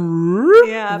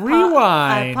 Yeah,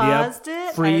 rewind. I paused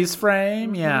it. Freeze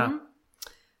frame. Yeah.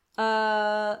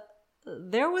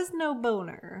 There was no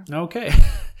boner. Okay.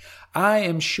 I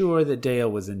am sure that Dale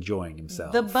was enjoying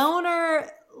himself. The boner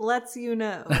lets you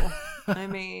know. I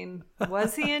mean,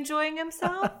 was he enjoying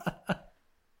himself?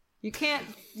 You can't.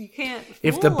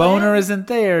 If the boner isn't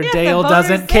there, Yeah, Dale the boner's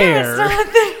doesn't there, care.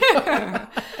 it's not there.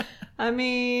 I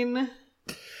mean,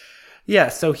 yeah.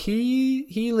 So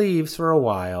he leaves for a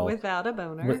while without a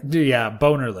boner.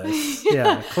 Bonerless.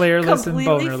 Yeah, Claireless and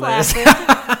Completely bonerless.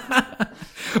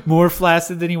 flaccid. More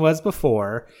flaccid than he was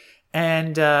before,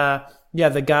 and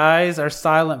the guys are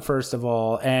silent first of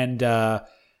all, and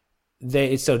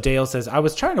so Dale says, I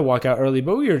was trying to walk out early,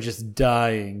 but we were just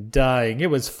dying.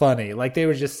 It was funny. Like they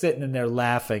were just sitting in there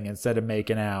laughing instead of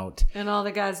making out. And all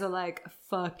the guys are like,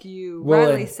 fuck you.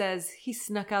 Well, Riley says he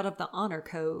snuck out of the honor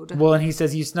code. Well, and he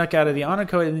says you snuck out of the honor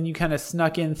code and then you kind of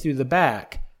snuck in through the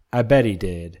back. I bet he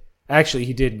did. Actually,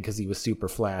 he didn't because he was super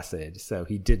flaccid. So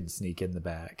he didn't sneak in the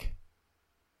back.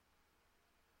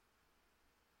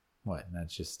 What?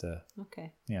 That's just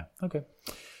Okay. Yeah. Okay.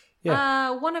 Yeah.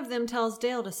 One of them tells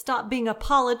Dale to stop being a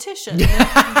politician.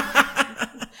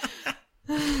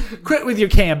 Quit with your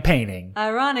campaigning.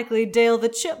 Ironically, Dale the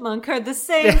Chipmunk heard the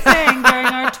same thing during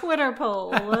our Twitter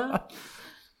poll.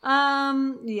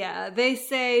 They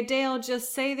say, Dale,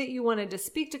 just say that you wanted to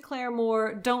speak to Claire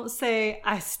more. Don't say,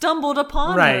 I stumbled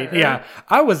upon her. Right, yeah.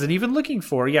 I wasn't even looking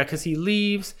for her. Yeah, because he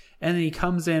leaves and then he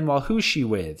comes in. Well, who's she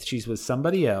with? She's with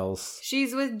somebody else.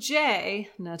 She's with Jay,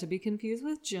 not to be confused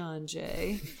with John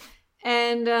Jay.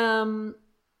 And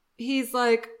he's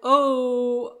like,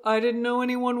 oh, I didn't know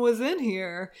anyone was in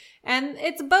here. And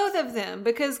it's both of them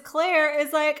because Claire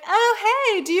is like,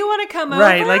 oh, hey, do you want to come over?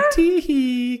 Right, like,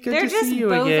 tee-hee, good They're to just see you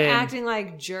both again. acting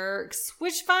like jerks,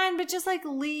 which fine, but just like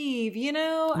leave, you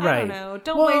know? I Right. don't know.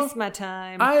 Don't Well, waste my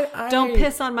time. I Don't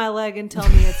piss on my leg and tell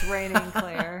me it's raining,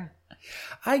 Claire.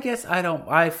 I guess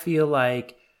I feel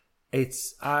like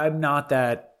I'm not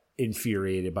that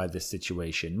infuriated by this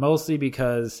situation. Mostly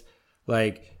because,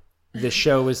 like, the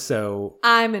show is so...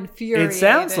 I'm infuriated. It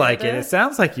sounds like it. It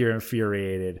sounds like you're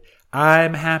infuriated.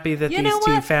 I'm happy that these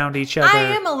two found each other. I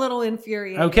am a little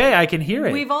infuriated. Okay, I can hear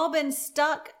it. We've all been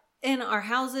stuck in our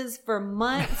houses for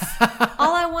months.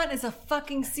 All I want is a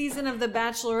fucking season of The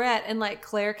Bachelorette, and like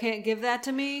Claire can't give that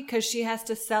to me because she has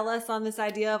to sell us on this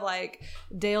idea of like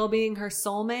Dale being her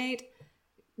soulmate.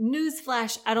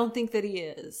 Newsflash, I don't think that he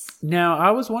is. Now,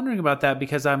 I was wondering about that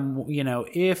because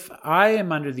if I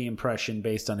am under the impression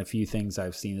based on a few things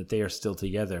I've seen that they are still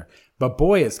together, but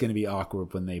boy, it's going to be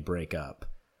awkward when they break up.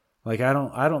 Like, I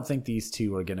don't think these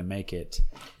two are going to make it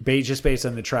just based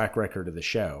on the track record of the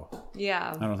show.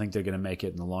 Yeah. I don't think they're going to make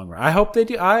it in the long run. I hope they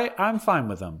do. I'm fine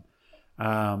with them.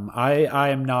 I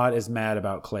am not as mad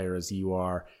about Claire as you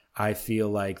are. I feel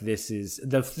like this is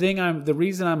the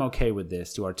reason I'm okay with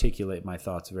this, to articulate my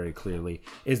thoughts very clearly,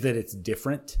 is that it's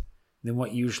different than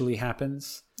what usually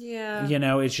happens. Yeah.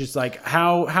 It's just like,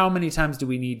 how many times do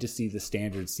we need to see the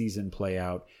standard season play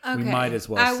out? Okay. We might as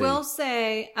well I see. will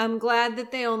say, I'm glad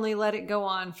that they only let it go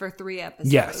on for 3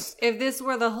 episodes. Yes. If this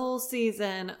were the whole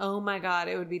season, oh my God,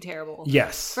 it would be terrible.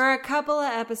 Yes. For a couple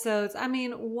of episodes, I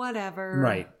mean, whatever.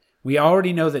 Right. We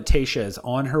already know that Tayshia is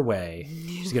on her way.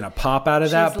 She's going to pop out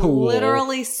of that pool.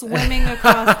 Literally swimming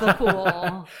across the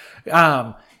pool.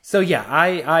 So yeah,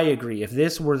 I agree. If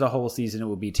this were the whole season, it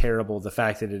would be terrible. The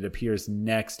fact that it appears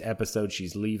next episode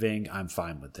she's leaving, I'm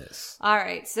fine with this. All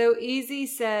right. So Easy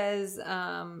says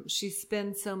she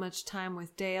spends so much time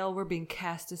with Dale. We're being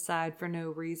cast aside for no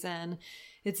reason.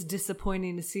 It's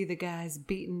disappointing to see the guys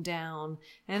beaten down.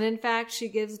 And in fact, she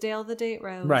gives Dale the date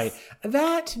rose. Right.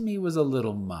 That to me was a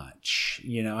little much.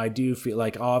 You know, I do feel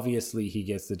like obviously he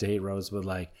gets the date rose, but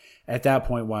like at that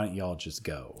point, why don't y'all just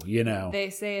go? You know?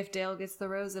 They say if Dale gets the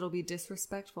rose, it'll be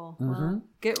disrespectful. Well,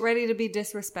 get ready to be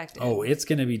disrespected. Oh, it's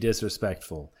going to be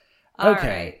disrespectful. All okay.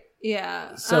 Right.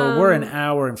 Yeah. So we're an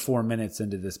hour and 4 minutes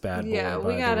into this bad boy. Yeah,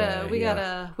 we got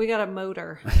a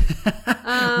motor.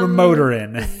 We're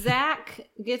motoring. Zach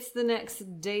gets the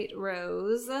next date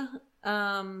rose.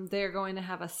 They're going to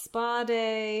have a spa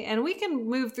day, and we can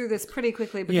move through this pretty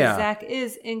quickly because Zach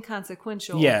is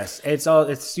inconsequential. Yes,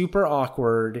 it's super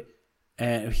awkward,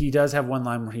 and he does have one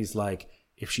line where he's like,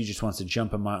 "If she just wants to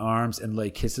jump in my arms and lay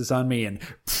kisses on me," and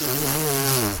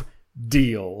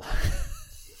deal.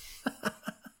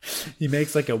 He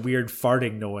makes like a weird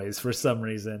farting noise for some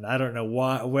reason. I don't know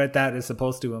what that is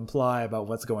supposed to imply about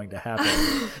what's going to happen.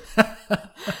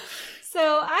 So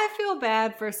I feel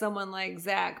bad for someone like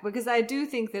Zach because I do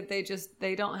think that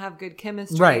they don't have good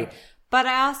chemistry. Right. But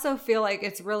I also feel like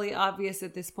it's really obvious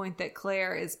at this point that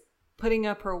Claire is putting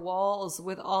up her walls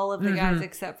with all of the guys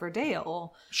except for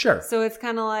Dale. Sure. So it's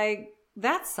kind of like,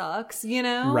 that sucks, you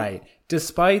know? Right.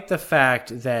 Despite the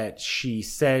fact that she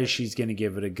says she's going to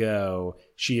give it a go,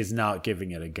 she is not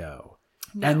giving it a go.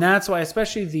 No. And that's why,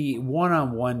 especially the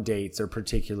one-on-one dates are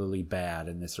particularly bad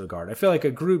in this regard. I feel like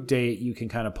a group date, you can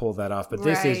kind of pull that off, but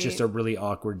this is just a really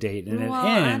awkward date. And it ends.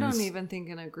 I don't even think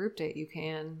in a group date you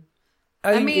can.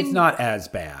 I mean, it's not as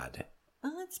bad.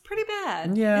 It's pretty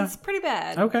bad. Yeah. It's pretty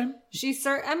bad. Okay. She's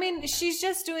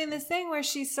just doing this thing where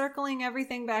she's circling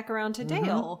everything back around to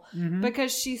Dale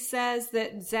because she says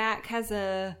that Zach has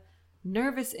a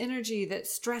nervous energy that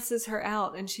stresses her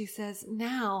out. And she says,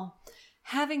 now,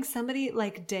 having somebody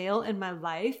like Dale in my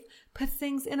life puts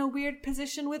things in a weird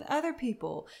position with other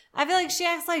people. I feel like she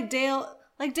acts like Dale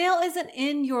isn't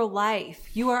in your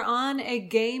life. You are on a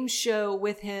game show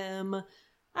with him.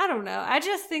 I don't know. I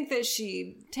just think that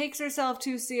she takes herself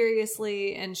too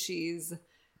seriously and she's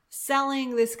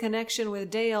selling this connection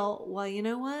with Dale. Well, you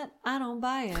know what? I don't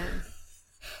buy it.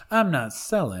 I'm not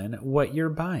selling what you're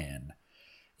buying.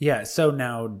 Yeah, so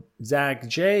now Zach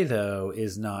J, though,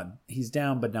 is not... He's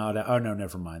down, but not... Oh, no,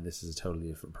 never mind. This is a totally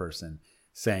different person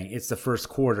saying it's the first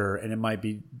quarter and it might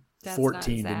be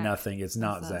 14 to nothing. It's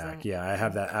not Zach. Yeah, I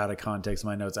have that out of context in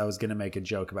my notes. I was going to make a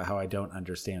joke about how I don't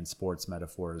understand sports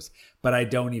metaphors, but I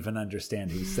don't even understand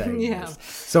who's saying this.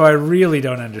 So I really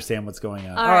don't understand what's going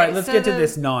on. All right, let's get to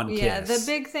this non-kiss. Yeah, the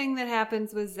big thing that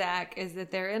happens with Zach is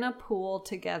that they're in a pool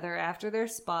together after their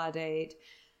spa date.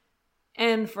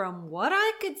 And from what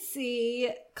I could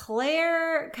see,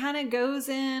 Claire kind of goes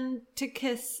in to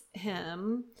kiss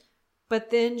him, but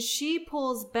then she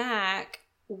pulls back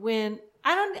when...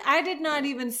 I did not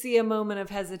even see a moment of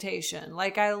hesitation.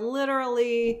 Like, I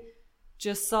literally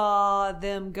just saw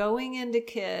them going in to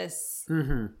kiss.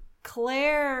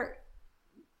 Claire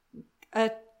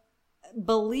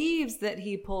believes that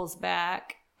he pulls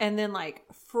back and then, like,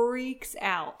 freaks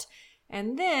out.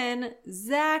 And then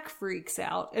Zach freaks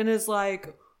out and is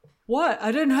like, what?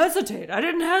 I didn't hesitate.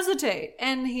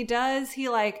 And he does. He,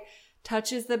 like,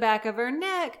 touches the back of her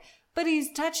neck. But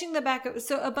he's touching the back of...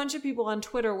 So a bunch of people on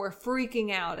Twitter were freaking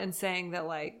out and saying that,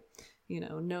 like, you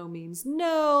know, no means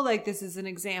no. Like, this is an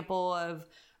example of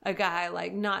a guy,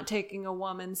 like, not taking a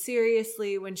woman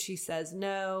seriously when she says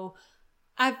no.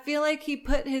 I feel like he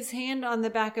put his hand on the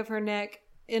back of her neck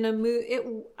in a mood...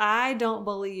 I don't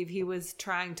believe he was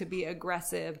trying to be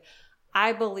aggressive.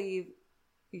 I believe,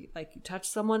 like, you touch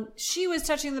someone... She was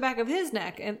touching the back of his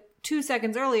neck and... 2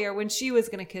 seconds earlier when she was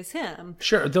going to kiss him.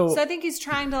 Sure. So I think he's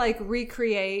trying to like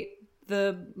recreate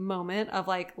the moment of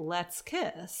like, let's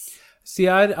kiss. See,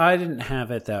 I didn't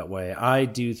have it that way. I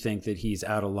do think that he's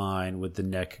out of line with the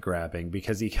neck grabbing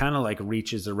because he kind of like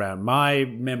reaches around. My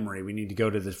memory, we need to go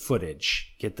to the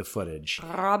footage. Get the footage.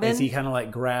 Robin? As he kind of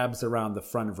like grabs around the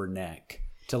front of her neck.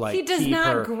 To like he does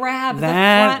not grab the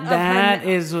front of her neck. That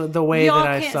is the way that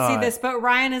I saw it. Y'all can't see this, but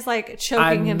Ryan is like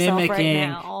choking himself right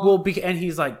now. Well, and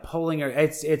he's like pulling her.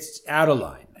 It's out of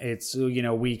line. It's, you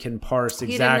know, we can parse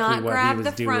exactly what he was doing. He did not grab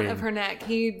the front of her neck.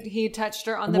 He touched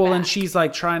her on the back. Well, and she's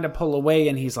like trying to pull away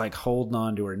and he's like holding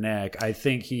on to her neck. I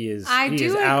think he is out of line. I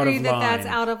do agree that that's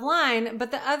out of line.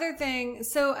 But the other thing,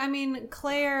 so I mean,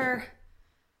 Claire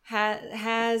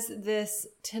has this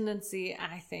tendency,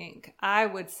 I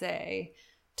would say,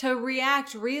 to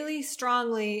react really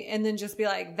strongly and then just be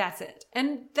like, that's it.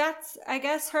 And that's, I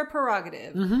guess, her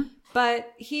prerogative. Mm-hmm.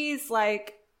 But he's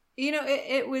like,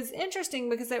 it was interesting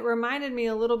because it reminded me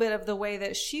a little bit of the way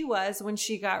that she was when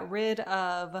she got rid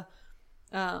of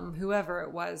whoever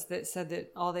it was that said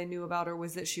that all they knew about her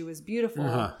was that she was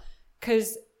beautiful.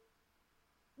 Because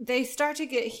they start to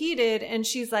get heated and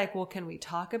she's like, well, can we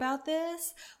talk about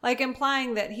this? Like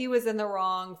implying that he was in the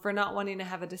wrong for not wanting to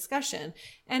have a discussion.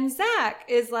 And Zach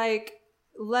is like,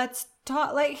 let's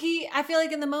talk. Like I feel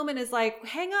like in the moment is like,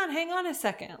 hang on a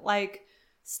second. Like,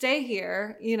 stay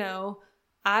here.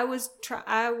 I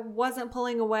wasn't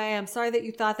pulling away. I'm sorry that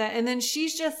you thought that. And then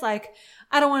she's just like,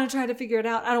 I don't want to try to figure it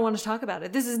out. I don't want to talk about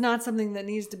it. This is not something that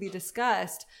needs to be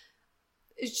discussed.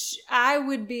 I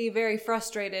would be very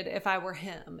frustrated if I were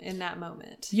him in that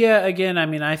moment. Yeah, again, I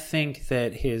mean, I think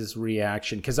that his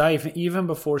reaction, because even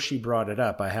before she brought it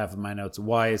up, I have in my notes,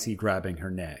 why is he grabbing her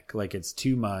neck? Like, it's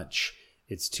too much.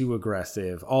 It's too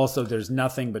aggressive. Also, there's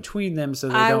nothing between them,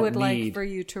 so I would like for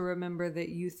you to remember that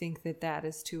you think that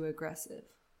is too aggressive.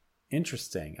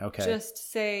 Interesting. Okay.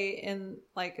 Just say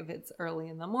if it's early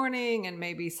in the morning and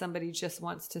maybe somebody just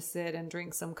wants to sit and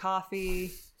drink some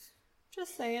coffee.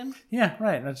 Just saying. Yeah,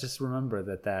 right. Let's just remember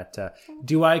that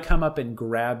do I come up and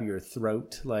grab your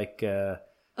throat like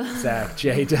Zach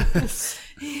J does?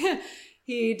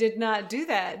 He did not do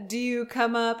that. Do you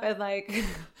come up and like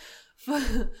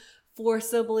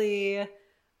forcibly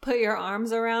put your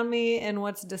arms around me in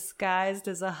what's disguised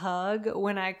as a hug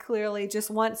when I clearly just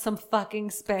want some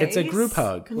fucking space? It's a group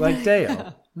hug, like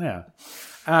Dale. Yeah.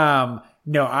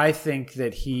 No, I think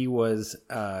that he was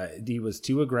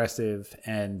too aggressive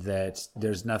and that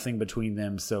there's nothing between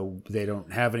them, so they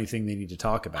don't have anything they need to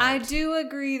talk about. I do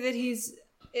agree that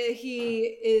he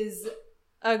is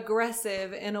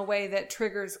aggressive in a way that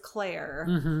triggers Claire.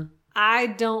 Mm-hmm. I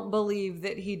don't believe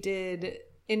that he did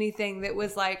anything that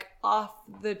was like off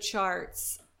the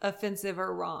charts offensive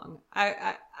or wrong.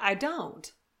 I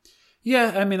don't.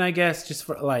 Yeah, I mean, I guess just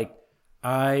for like,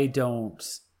 I don't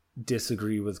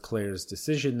disagree with Claire's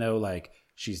decision though. Like,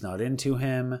 she's not into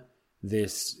him.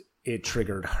 It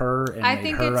triggered her and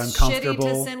made her uncomfortable. I think it's shitty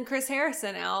to send Chris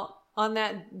Harrison out on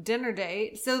that dinner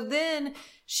date. So then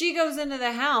she goes into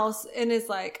the house and is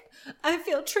like, I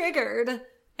feel triggered.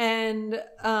 And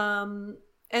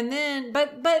then,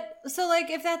 but so like,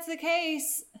 if that's the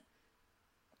case,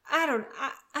 I don't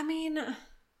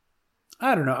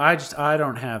know. I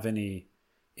don't have any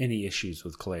issues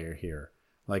with Claire here.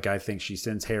 Like, I think she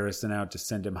sends Harrison out to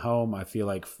send him home. I feel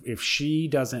like if she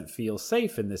doesn't feel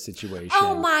safe in this situation.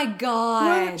 Oh my God.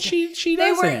 Well, she doesn't.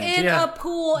 They were in a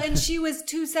pool and she was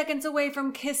 2 seconds away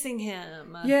from kissing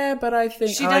him. Yeah, but I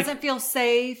think she doesn't feel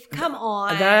safe. Come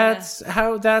on. That's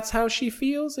how she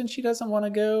feels, and she doesn't want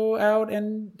to go out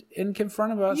and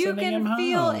confront him about sending him home.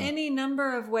 You can feel any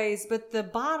number of ways, but the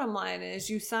bottom line is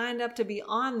you signed up to be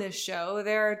on this show.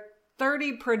 There are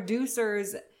 30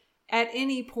 producers at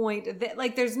any point that,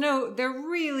 like, there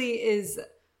really is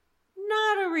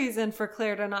not a reason for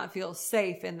Claire to not feel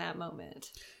safe in that moment.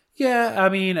 Yeah, I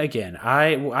mean, again,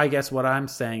 I guess what I'm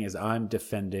saying is I'm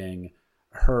defending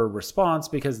her response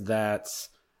because that's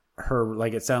her,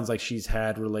 like, it sounds like she's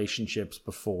had relationships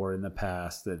before in the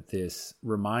past that this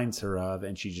reminds her of,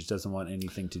 and she just doesn't want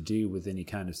anything to do with any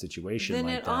kind of situation then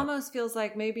like it that. Almost feels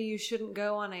like maybe you shouldn't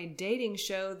go on a dating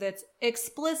show that's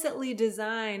explicitly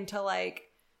designed to, like,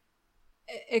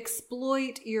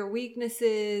 exploit your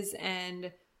weaknesses.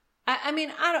 And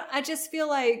I just feel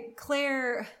like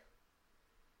Claire,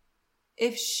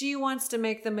 if she wants to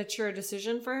make the mature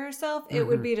decision for herself, it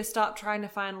would be to stop trying to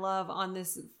find love on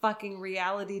this fucking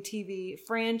reality TV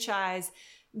franchise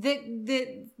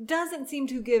that doesn't seem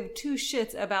to give two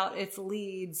shits about its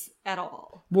leads at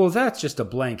all. Well, that's just a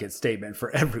blanket statement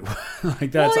for everyone.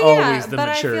 Like, that's always the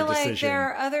mature decision. But I feel like there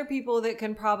are other people that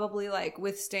can probably, like,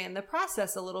 withstand the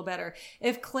process a little better.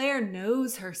 If Claire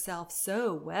knows herself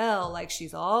so well, like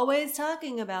she's always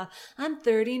talking about, I'm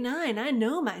 39, I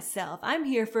know myself, I'm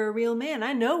here for a real man,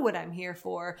 I know what I'm here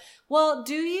for. Well,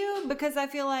 do you? Because I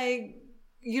feel like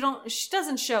she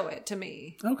doesn't show it to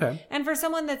me. Okay. And for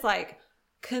someone that's like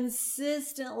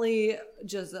consistently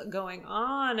just going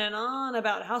on and on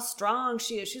about how strong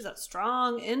she is. She's a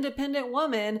strong, independent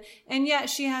woman. And yet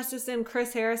she has to send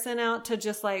Chris Harrison out to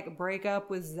just, like, break up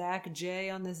with Zach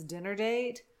J on this dinner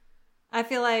date. I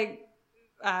feel like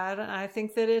I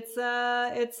think that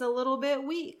it's a little bit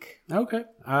weak. Okay.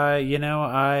 I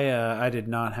did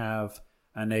not have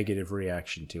a negative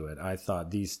reaction to it. I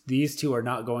thought these two are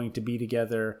not going to be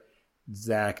together.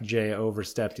 Zach J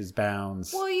overstepped his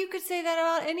bounds. Well, you could say that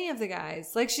about any of the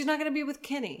guys. Like, she's not going to be with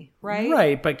Kenny, right?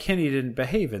 Right, but Kenny didn't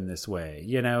behave in this way.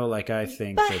 You know, like I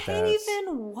think that's... Behave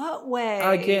in what way?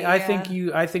 I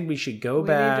think we should go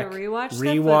back, need to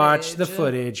rewatch the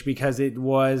footage because it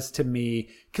was, to me...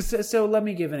 So let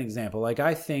me give an example. Like,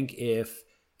 I think if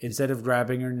instead of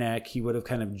grabbing her neck, he would have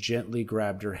kind of gently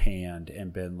grabbed her hand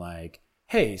and been like,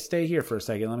 hey, stay here for a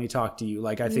second. Let me talk to you.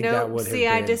 Like, I think that would have been...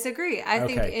 I disagree. I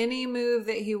think any move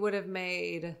that he would have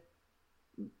made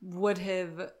would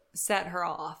have set her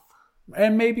off.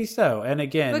 And maybe so. And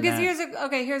again... Because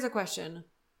here's a question.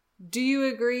 Do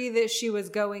you agree that she was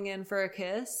going in for a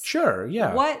kiss? Sure,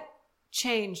 yeah. What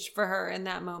changed for her in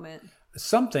that moment?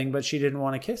 Something, but she didn't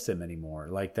want to kiss him anymore.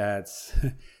 Like, that's...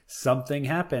 something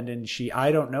happened and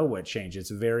I don't know what changed. It's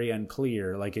very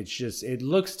unclear. Like, it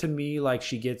looks to me like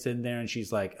she gets in there and she's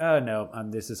like, oh no,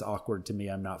 this is awkward to me.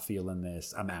 I'm not feeling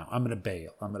this. I'm out. I'm going to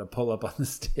bail. I'm going to pull up on the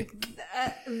stick.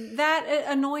 That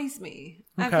annoys me.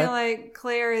 Okay. I feel like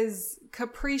Claire is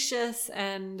capricious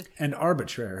and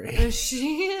arbitrary.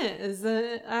 She is.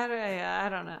 I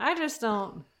don't know.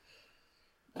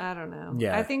 I don't know.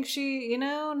 Yeah. I think she,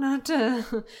 not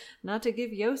to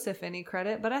give Yosef any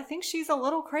credit, but I think she's a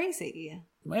little crazy.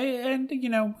 And,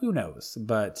 who knows?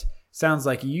 But sounds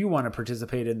like you want to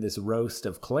participate in this roast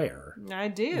of Claire. I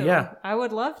do. Yeah. I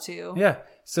would love to. Yeah.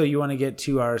 So you want to get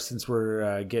to since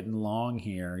we're getting long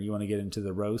here, you want to get into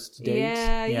the roast date?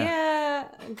 Yeah.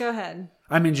 Go ahead.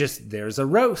 I mean, there's a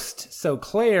roast. So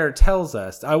Claire tells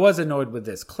us, I was annoyed with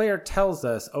this. Claire tells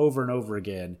us over and over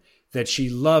again that she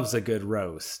loves a good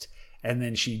roast, and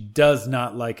then she does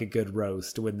not like a good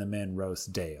roast when the men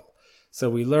roast Dale. So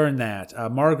we learn that.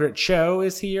 Margaret Cho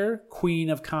is here, queen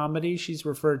of comedy. She's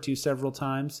referred to several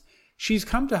times. She's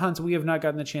come to Huntsville. We have not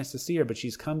gotten the chance to see her, but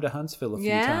she's come to Huntsville a few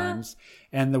times.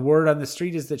 And the word on the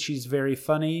street is that she's very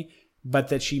funny, but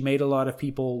that she made a lot of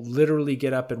people literally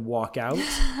get up and walk out,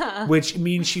 which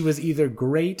means she was either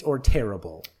great or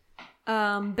terrible.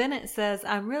 Bennett says,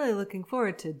 I'm really looking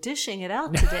forward to dishing it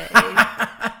out today.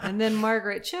 And then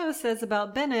Margaret Cho says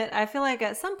about Bennett, I feel like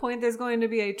at some point there's going to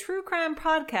be a true crime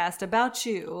podcast about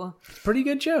you. Pretty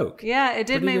good joke. Yeah, it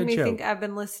did make me think. I've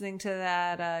been listening to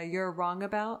that You're Wrong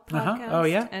About podcast. Oh,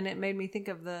 yeah? And it made me think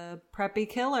of the Preppy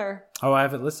Killer. Oh, I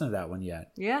haven't listened to that one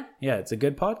yet. Yeah. Yeah, it's a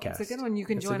good podcast. It's a good one. You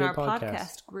can join our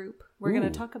podcast group. We're going to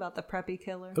talk about the Preppy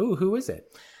Killer. Ooh, who is it?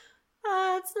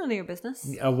 It's none of your business.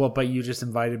 Well, but you just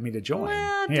invited me to join.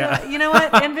 Well, yeah. You know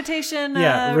what? Invitation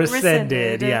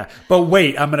rescinded. Yeah. But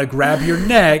wait, I'm going to grab your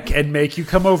neck and make you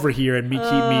come over here and keep me in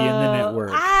the network.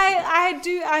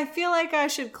 I feel like I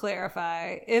should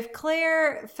clarify. If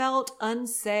Claire felt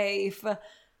unsafe,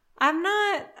 I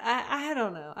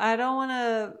don't know. I don't want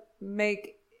to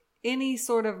make any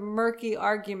sort of murky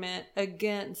argument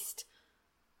against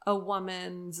a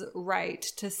woman's right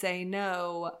to say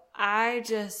no.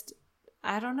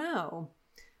 I don't know.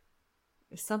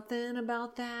 Something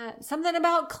about that. Something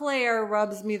about Claire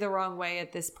rubs me the wrong way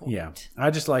at this point. Yeah.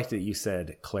 I just like that you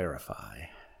said clarify.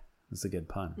 That's a good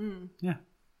pun. Yeah.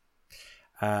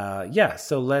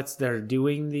 So they're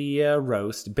doing the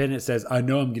roast. Bennett says, I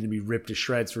know I'm going to be ripped to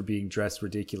shreds for being dressed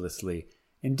ridiculously.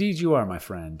 Indeed you are, my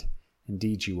friend.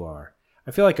 Indeed you are.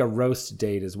 I feel like a roast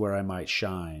date is where I might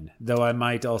shine, though I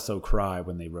might also cry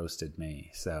when they roasted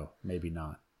me. So maybe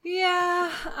not.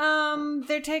 Yeah,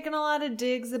 they're taking a lot of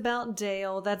digs about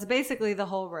Dale. That's basically the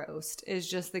whole roast, is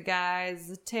just the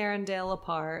guys tearing Dale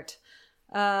apart.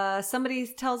 Somebody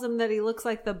tells him that he looks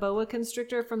like the boa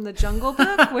constrictor from the Jungle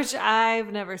Book, which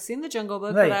I've never seen the Jungle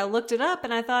Book, but I looked it up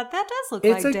and I thought that does look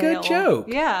like Dale. It's a good joke.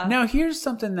 Yeah. Now here's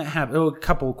something that happened. A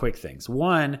couple quick things.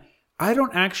 One, I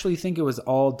don't actually think it was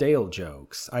all Dale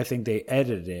jokes. I think they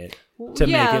edited it to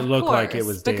make it look like it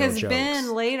was Dale jokes. Because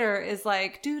Ben later is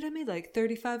like, dude, I made like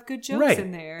 35 good jokes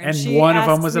in there. And one of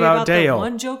them was about Dale.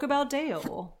 One joke about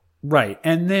Dale. Right.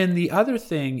 And then the other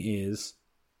thing is,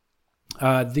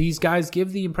 these guys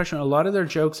give the impression, a lot of their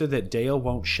jokes are that Dale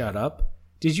won't shut up.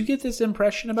 Did you get this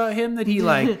impression about him that he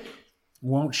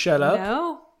won't shut up?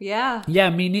 No. Yeah. Yeah.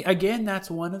 Again,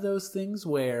 that's one of those things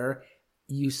where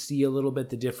you see a little bit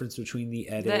the difference between the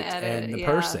edit and the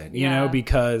person, you know,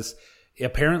 because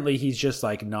apparently he's just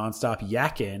like nonstop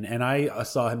yakking. And I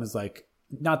saw him as like,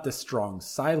 not the strong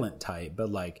silent type, but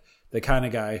like the kind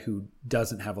of guy who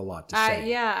doesn't have a lot to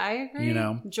say. I agree. You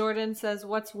know, Jordan says,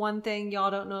 what's one thing y'all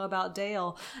don't know about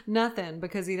Dale? Nothing,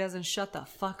 because he doesn't shut the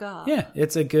fuck up. Yeah.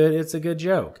 It's a good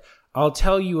joke. I'll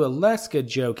tell you a less good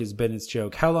joke is Bennett's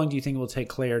joke. How long do you think it will take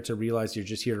Claire to realize you're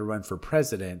just here to run for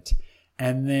president?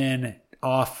 And then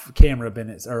off camera,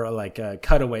 Bennett, or like a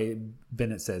cutaway,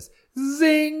 Bennett says,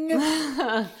 zing.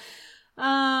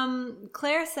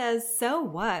 Claire says, so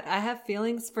what? I have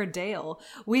feelings for Dale.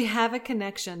 We have a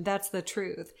connection. That's the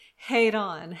truth. Hate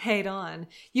on. Hate on.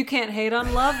 You can't hate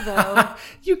on love, though.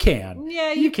 You can.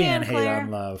 Yeah, you can hate Claire.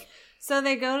 on love. So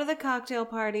they go to the cocktail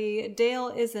party.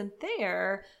 Dale isn't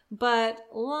there, but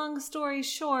long story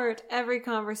short, every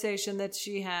conversation that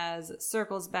she has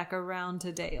circles back around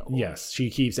to Dale. Yes,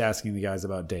 she keeps asking the guys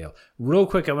about Dale. Real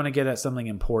quick, I want to get at something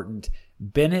important.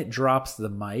 Bennett drops the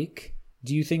mic.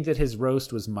 Do you think that his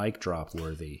roast was mic drop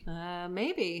worthy?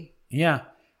 Maybe. Yeah.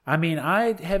 I mean,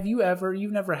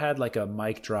 you've never had like a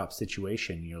mic drop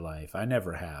situation in your life. I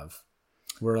never have.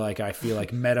 Where like I feel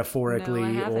like metaphorically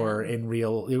No, or in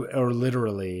real or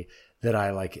literally that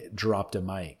I like dropped a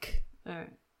mic. All right.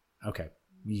 Okay.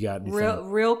 You got anything?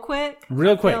 Real quick?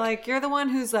 Real quick. I feel like you're the one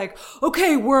who's like,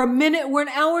 okay, we're an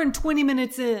hour and 20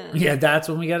 minutes in. Yeah, that's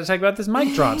when we got to talk about this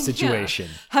mic drop situation.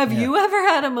 Yeah. Have you ever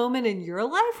had a moment in your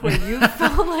life where you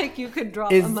felt like you could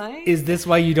drop a mic? Is this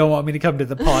why you don't want me to come to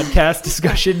the podcast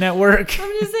discussion network?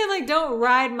 I'm just saying, like, don't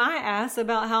ride my ass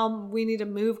about how we need to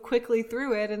move quickly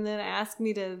through it and then ask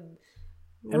me to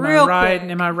Am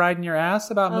I riding your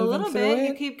ass about moving through it? A little bit.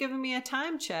 You keep giving me a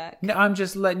time check. No, I'm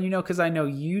just letting you know because I know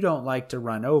you don't like to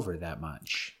run over that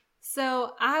much.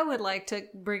 So I would like to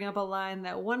bring up a line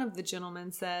that one of the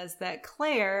gentlemen says, that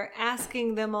Claire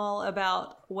asking them all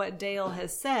about what Dale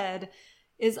has said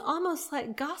is almost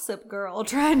like Gossip Girl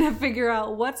trying to figure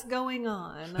out what's going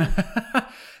on.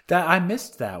 That I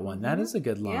missed that one. That is a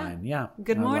good line. Yeah.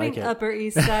 Good morning, Upper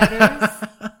East Siders.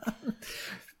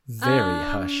 Very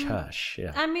hush hush.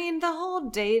 Yeah. I mean, the whole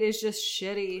date is just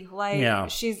shitty. Like,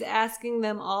 she's asking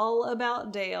them all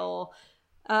about Dale.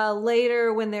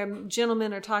 Later, when their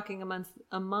gentlemen are talking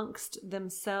amongst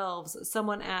themselves,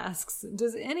 someone asks,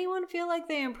 does anyone feel like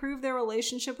they improved their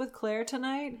relationship with Claire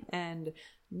tonight? And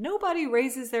nobody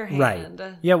raises their hand.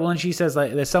 Right. Yeah, well, and she says,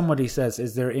 like, somebody says,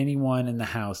 is there anyone in the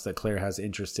house that Claire has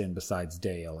interest in besides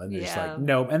Dale? And they're just like,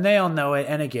 nope. And they all know it.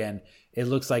 And again, it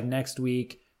looks like next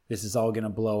week, this is all going to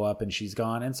blow up and she's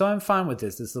gone. And so I'm fine with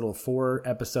this little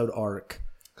 4-episode arc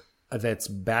that's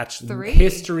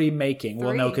history making.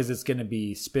 Well, no, because it's going to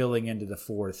be spilling into the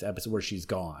 4th episode where she's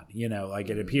gone. You know, like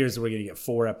it appears we're going to get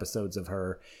 4 episodes of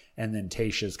her and then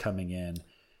Tayshia's coming in.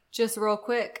 Just real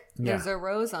quick, there's a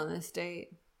rose on this date.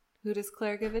 Who does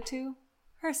Claire give it to?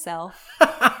 Herself.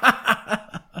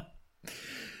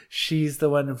 She's the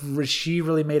one, she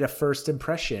really made a first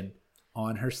impression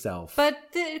on herself. But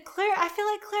Claire, I feel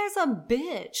like Claire's a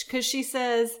bitch because she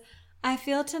says, I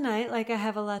feel tonight like I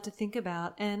have a lot to think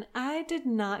about and I did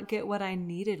not get what I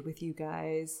needed with you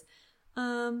guys.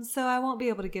 So I won't be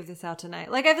able to give this out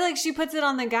tonight. Like, I feel like she puts it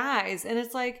on the guys and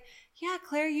it's like, yeah,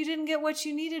 Claire, you didn't get what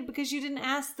you needed because you didn't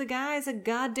ask the guys a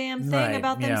goddamn thing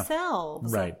about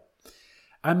themselves. Right.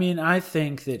 I mean, I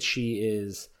think that she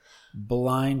is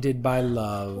blinded by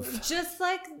love. Just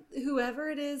like whoever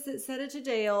it is that said it to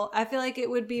Dale, I feel like it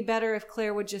would be better if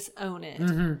Claire would just own it.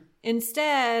 Mm-hmm.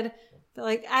 Instead,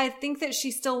 like, I think that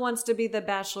she still wants to be the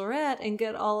bachelorette and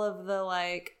get all of the,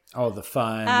 like, all the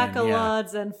fun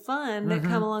accolades and fun that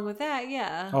come along with that.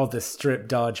 Yeah. All the strip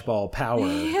dodgeball power of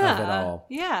it all.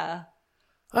 Yeah.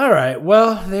 All right.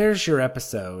 Well, there's your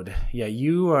episode. Yeah,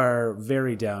 you are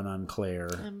very down on Claire.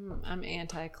 I'm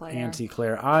anti-Claire.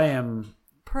 Anti-Claire. I am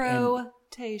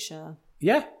pro-Tayshia.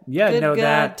 Yeah. Good no, God,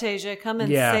 that Tayshia, come and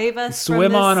save us.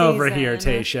 Swim from on this over season. here,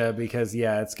 Tayshia, because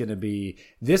it's going to be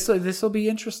this will be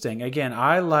interesting. Again,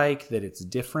 I like that it's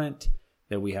different,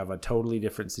 that we have a totally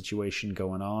different situation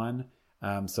going on.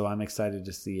 So I'm excited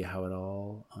to see how it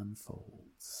all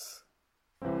unfolds.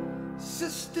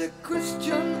 Sister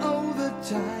Christian, oh, the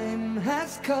time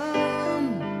has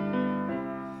come,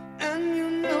 and you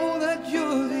know that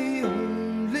you're the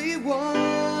only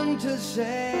one to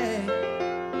say,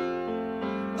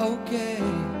 okay,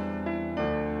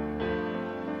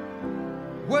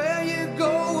 where you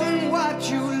going, what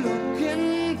you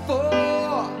looking for,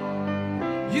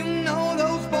 you know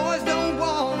those boys don't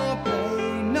wanna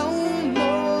play no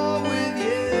more with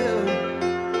you,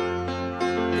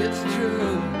 it's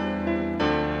true.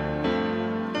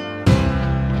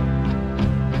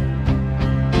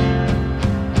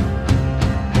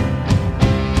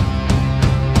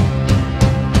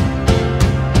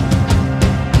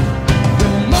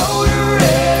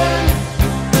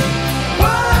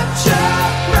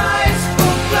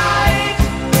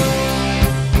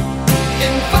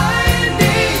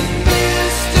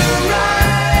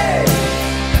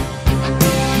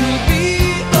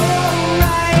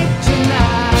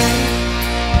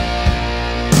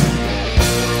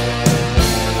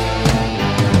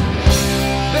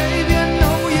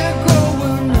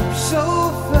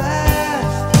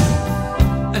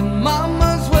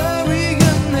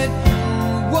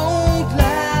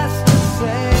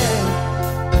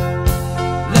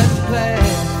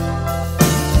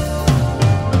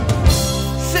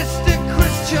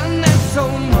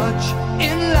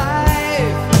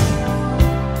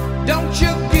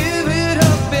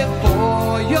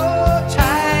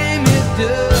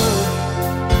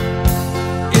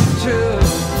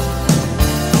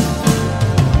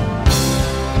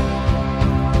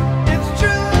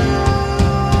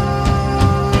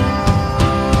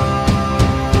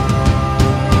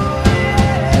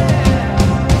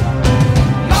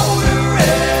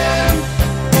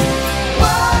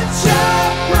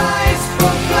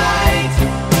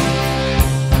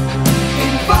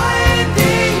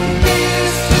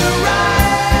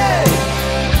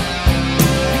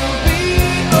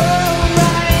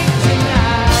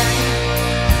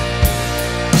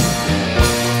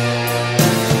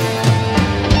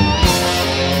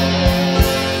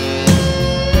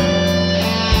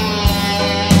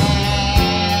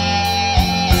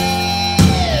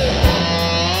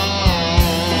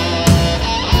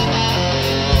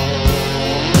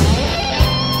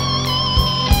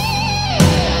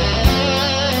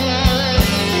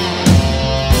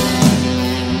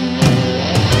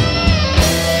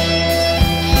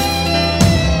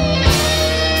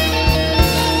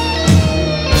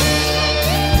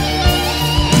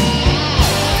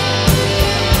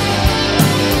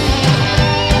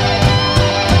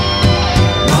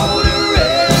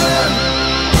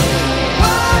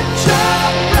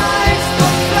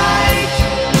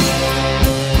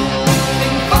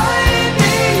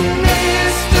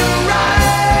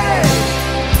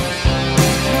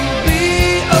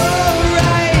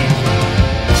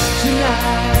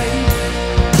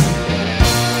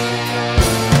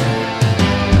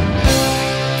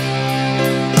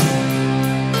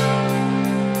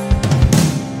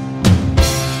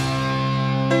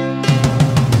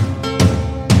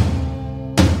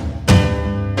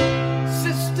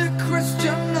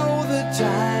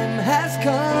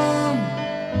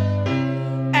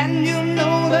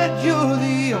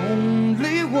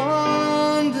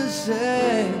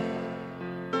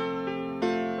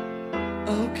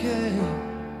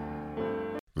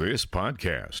 This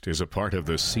podcast is a part of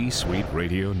the C-Suite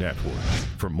Radio Network.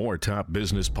 For more top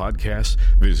business podcasts,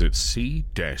 visit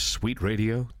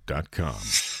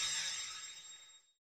c-suiteradio.com.